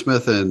 my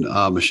gunsmith and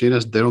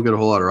machinist, they don't get a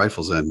whole lot of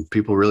rifles in.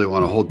 People really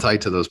want to hold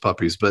tight to those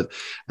puppies. But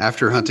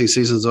after hunting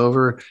season's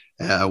over,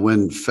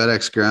 when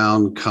FedEx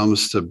Ground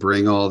comes to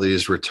bring all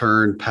these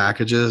return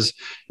packages,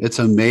 it's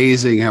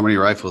amazing how many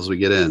rifles we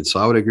get in. So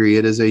I would agree.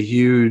 It is a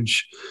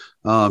huge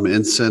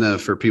incentive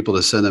for people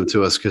to send them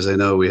to us because they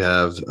know we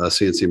have a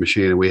CNC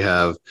machine and we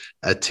have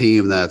a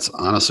team that's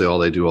honestly all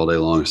they do all day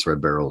long is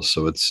thread barrels.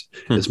 So it's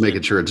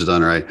making sure it's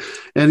done right.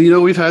 And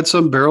we've had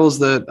some barrels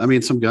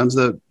some guns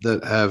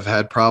that have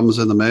had problems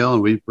in the mail,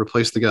 and we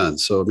replaced the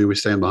guns. So we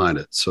stand behind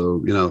it.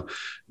 So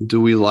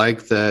do we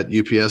like that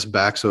UPS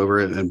backs over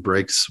it and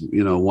breaks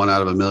 1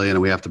 out of a million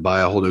and we have to buy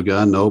a whole new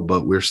gun? No,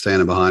 but we're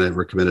standing behind it.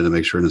 We're committed to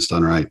make sure it's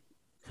done right.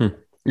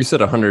 You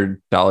said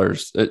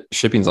 $100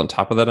 shipping's on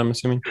top of that, I'm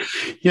assuming.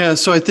 Yeah.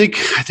 So I think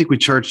we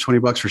charge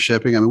 $20 for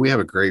shipping. I mean, we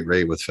have a great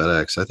rate with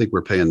FedEx. I think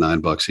we're paying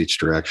 $9 each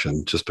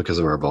direction just because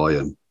of our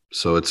volume.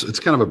 So it's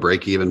kind of a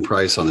break even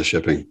price on the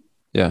shipping.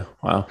 Yeah.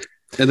 Wow.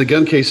 And the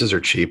gun cases are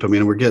cheap. I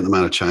mean, we're getting them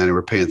out of China.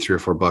 We're paying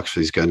 $3 or $4 for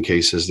these gun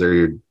cases. They're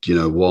your,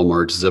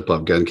 Walmart's zip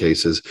up gun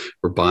cases.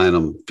 We're buying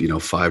them,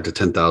 5 to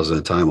 10,000 at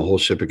a time, a whole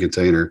shipping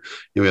container.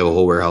 We have a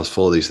whole warehouse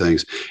full of these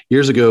things.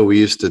 Years ago, we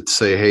used to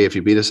say, hey, if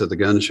you beat us at the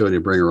gun show and you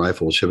bring a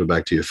rifle, we'll ship it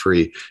back to you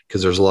free,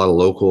 because there's a lot of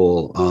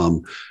local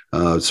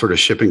sort of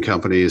shipping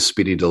companies,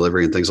 speedy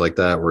delivery and things like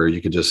that, where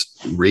you could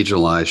just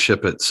regionalize,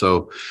 ship it.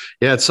 So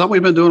yeah, it's something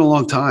we've been doing a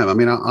long time. I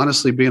mean,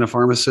 honestly, being a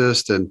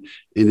pharmacist and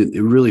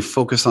really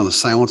focused on the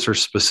silencer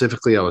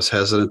specifically, I was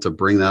hesitant to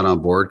bring that on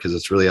board because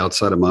it's really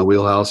outside of my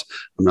wheelhouse.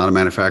 I'm not a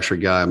manufacturing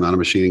guy. I'm not a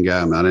machining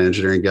guy. I'm not an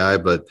engineering guy,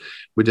 but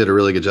we did a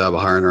really good job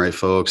of hiring the right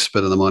folks,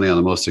 spending the money on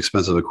the most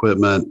expensive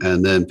equipment.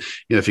 And then,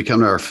 if you come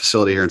to our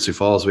facility here in Sioux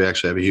Falls, we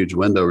actually have a huge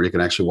window where you can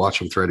actually watch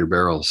them thread your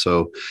barrels.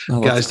 So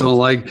guys don't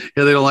like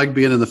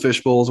being in the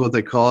fishbowl is what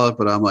they call it.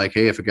 But I'm like,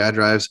 hey, if a guy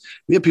drives,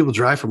 we have people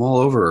drive from all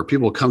over, or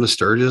people come to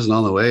Sturgis and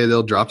on the way,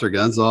 they'll drop their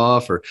guns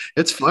off. Or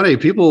it's funny.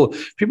 People,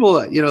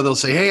 they'll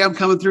say, hey, I'm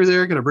coming through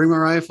there. Going to bring my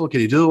rifle.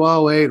 Can you do it while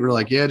I wait? We're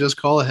like, yeah, just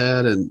call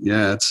ahead. And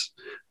yeah,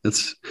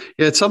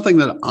 it's something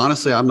that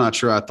honestly, I'm not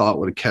sure I thought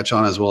would catch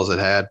on as well as it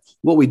had.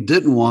 What we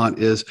didn't want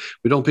is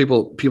we don't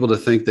people to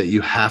think that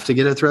you have to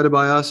get it threaded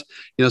by us.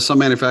 Some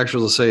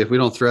manufacturers will say, if we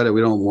don't thread it,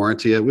 we don't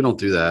warranty it. We don't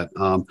do that.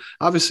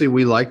 Obviously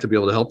we like to be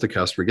able to help the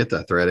customer get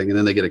that threading, and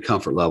then they get a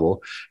comfort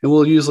level. And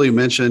we'll usually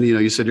mention,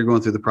 you said you're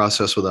going through the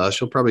process with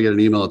us. You'll probably get an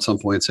email at some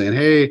point saying,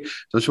 hey,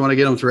 don't you want to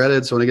get them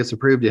threaded? So when it gets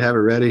approved, you have it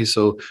ready.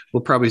 So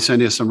we'll probably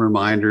send you some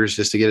reminders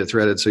just to get it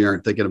threaded, so you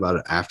aren't thinking about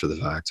it after the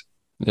fact.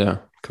 Yeah.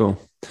 Cool.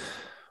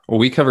 Well,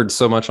 we covered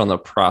so much on the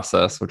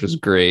process, which is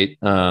great.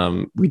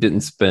 We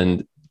didn't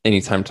spend any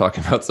time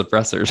talking about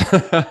suppressors.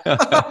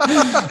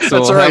 So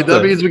that's all right.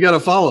 That means we got a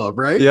follow-up,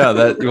 right? Yeah,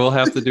 that we'll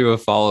have to do a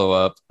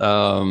follow-up.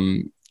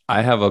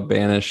 I have a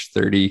Banish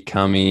 30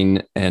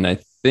 coming, and I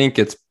think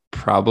it's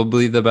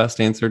probably the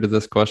best answer to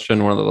this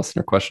question. One of the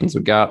listener questions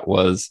we got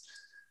was,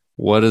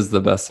 what is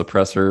the best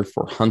suppressor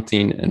for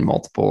hunting and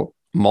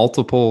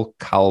multiple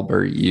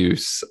caliber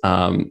use?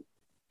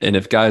 And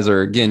if guys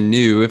are, again,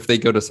 new, if they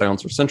go to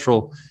Silencer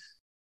Central,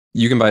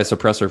 you can buy a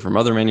suppressor from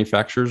other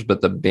manufacturers, but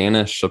the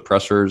Banish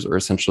suppressors are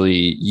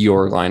essentially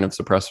your line of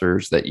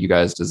suppressors that you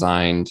guys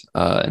designed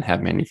and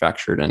have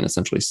manufactured and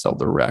essentially sell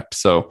direct.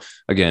 So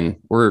again,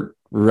 we're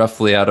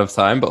roughly out of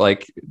time,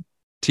 but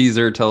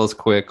teaser, tell us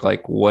quick,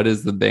 what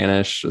is the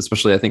Banish?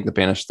 Especially I think the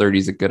Banish 30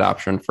 is a good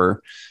option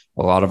for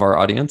a lot of our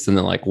audience. And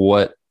then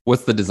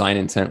what's the design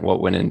intent?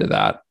 What went into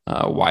that?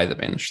 Why the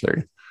Banish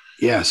 30?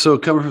 Yeah. So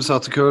coming from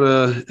South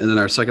Dakota, and then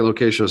our second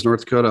location is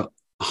North Dakota,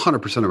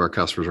 100% of our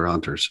customers are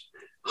hunters.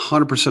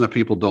 100% of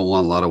people don't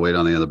want a lot of weight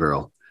on the end of the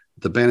barrel.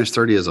 The Banish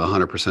 30 is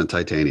 100%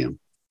 titanium.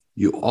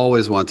 You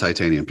always want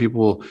titanium.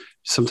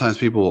 Sometimes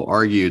people will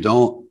argue,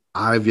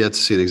 I've yet to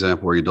see an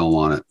example where you don't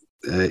want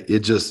it.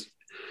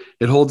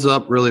 It holds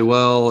up really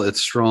well.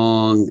 It's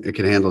strong. It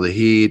can handle the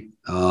heat.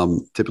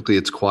 Typically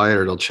it's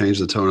quieter. It'll change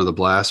the tone of the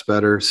blast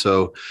better.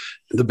 So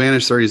the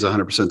Banish 30 is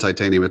 100%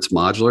 titanium. It's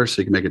modular,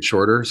 so you can make it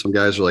shorter. Some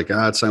guys are like,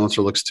 its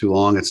silencer looks too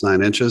long. It's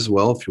 9 inches.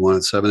 Well, if you want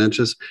it 7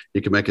 inches,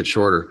 you can make it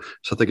shorter.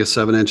 So think of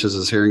 7 inches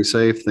as hearing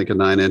safe. Think of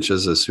 9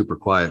 inches as super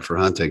quiet for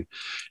hunting.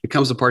 It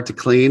comes apart to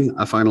clean.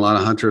 I find a lot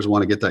of hunters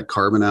want to get that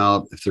carbon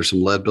out. If there's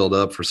some lead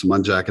buildup for some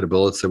unjacketed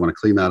bullets, they want to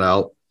clean that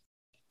out.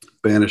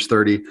 Banish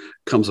 30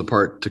 comes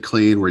apart to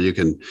clean, where you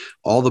can,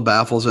 all the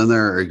baffles in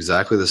there are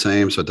exactly the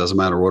same. So it doesn't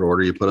matter what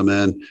order you put them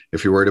in.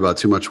 If you're worried about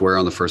too much wear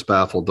on the first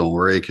baffle, don't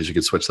worry, because you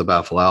can switch the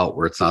baffle out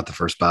where it's not the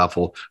first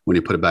baffle when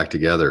you put it back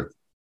together.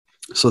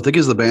 So think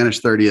of the Banish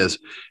 30 as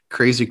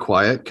crazy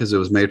quiet because it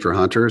was made for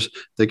hunters.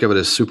 Think of it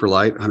as super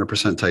light,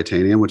 100%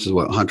 titanium, which is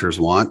what hunters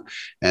want.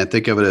 And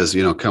think of it as,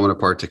 coming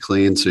apart to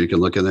clean, so you can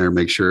look in there and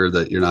make sure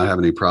that you're not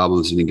having any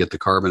problems and you can get the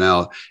carbon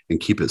out and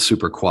keep it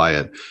super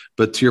quiet.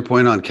 But to your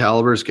point on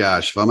calibers,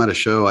 gosh, if I'm at a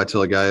show, I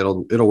tell a guy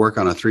it'll work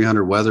on a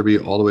 300 Weatherby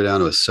all the way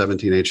down to a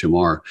 17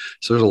 HMR.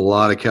 So there's a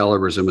lot of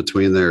calibers in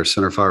between there,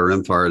 centerfire,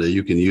 rimfire, that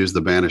you can use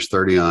the Banish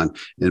 30 on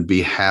and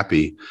be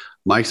happy.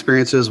 My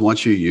experience is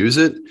once you use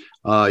it,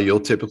 you'll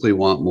typically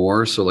want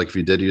more. So like if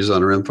you did use it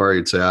on a rimfire,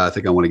 you'd say, I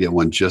think I want to get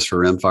one just for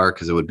rimfire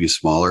because it would be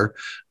smaller.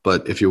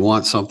 But if you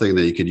want something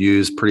that you could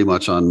use pretty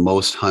much on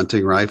most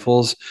hunting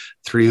rifles,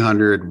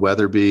 300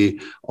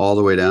 Weatherby all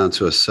the way down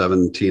to a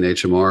 17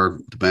 HMR,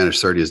 the Banish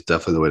 30 is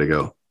definitely the way to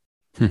go.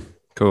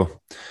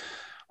 Cool.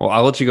 Well,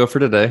 I'll let you go for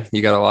today.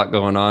 You got a lot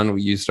going on.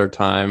 We used our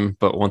time,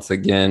 but once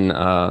again,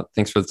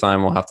 thanks for the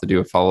time. We'll have to do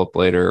a follow-up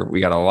later.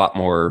 We got a lot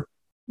more,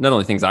 not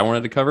only things I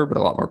wanted to cover, but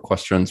a lot more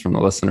questions from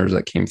the listeners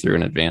that came through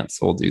in advance.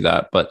 So we'll do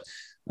that. But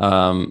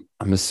I'm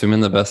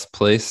assuming the best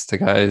place to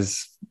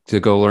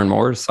go learn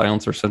more is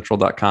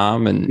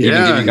silencercentral.com, and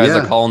even give you guys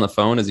a call on the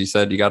phone. As you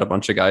said, you got a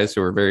bunch of guys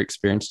who are very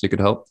experienced who could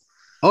help.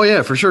 Oh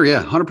yeah, for sure.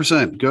 Yeah.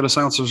 100%. Go to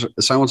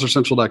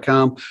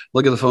silencercentral.com,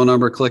 look at the phone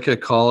number, click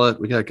it, call it.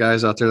 We got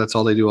guys out there. That's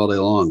all they do all day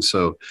long.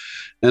 So,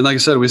 and like I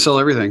said, we sell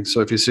everything. So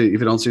if you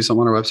don't see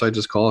something on our website,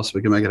 just call us.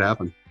 We can make it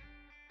happen.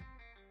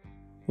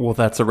 Well,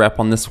 that's a wrap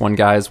on this one,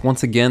 guys.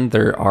 Once again,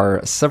 there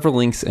are several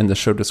links in the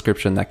show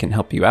description that can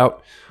help you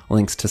out.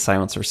 Links to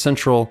Silencer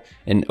Central,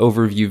 an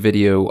overview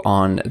video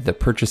on the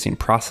purchasing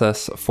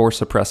process for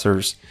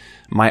suppressors,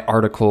 my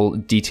article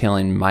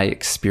detailing my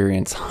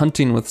experience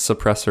hunting with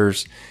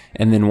suppressors,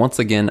 and then once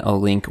again, a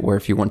link where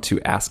if you want to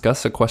ask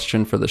us a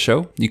question for the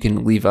show, you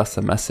can leave us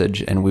a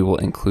message and we will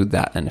include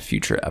that in a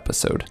future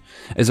episode.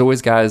 As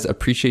always, guys,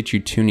 appreciate you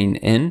tuning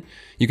in.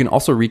 You can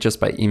also reach us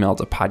by email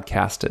to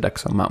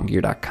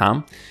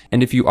podcast@exomountaingear.com.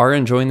 And if you are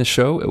enjoying the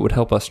show, it would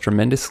help us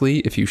tremendously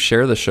if you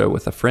share the show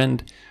with a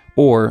friend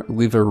or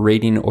leave a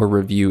rating or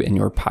review in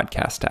your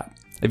podcast app.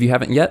 If you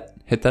haven't yet,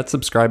 hit that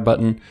subscribe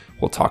button.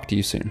 We'll talk to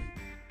you soon.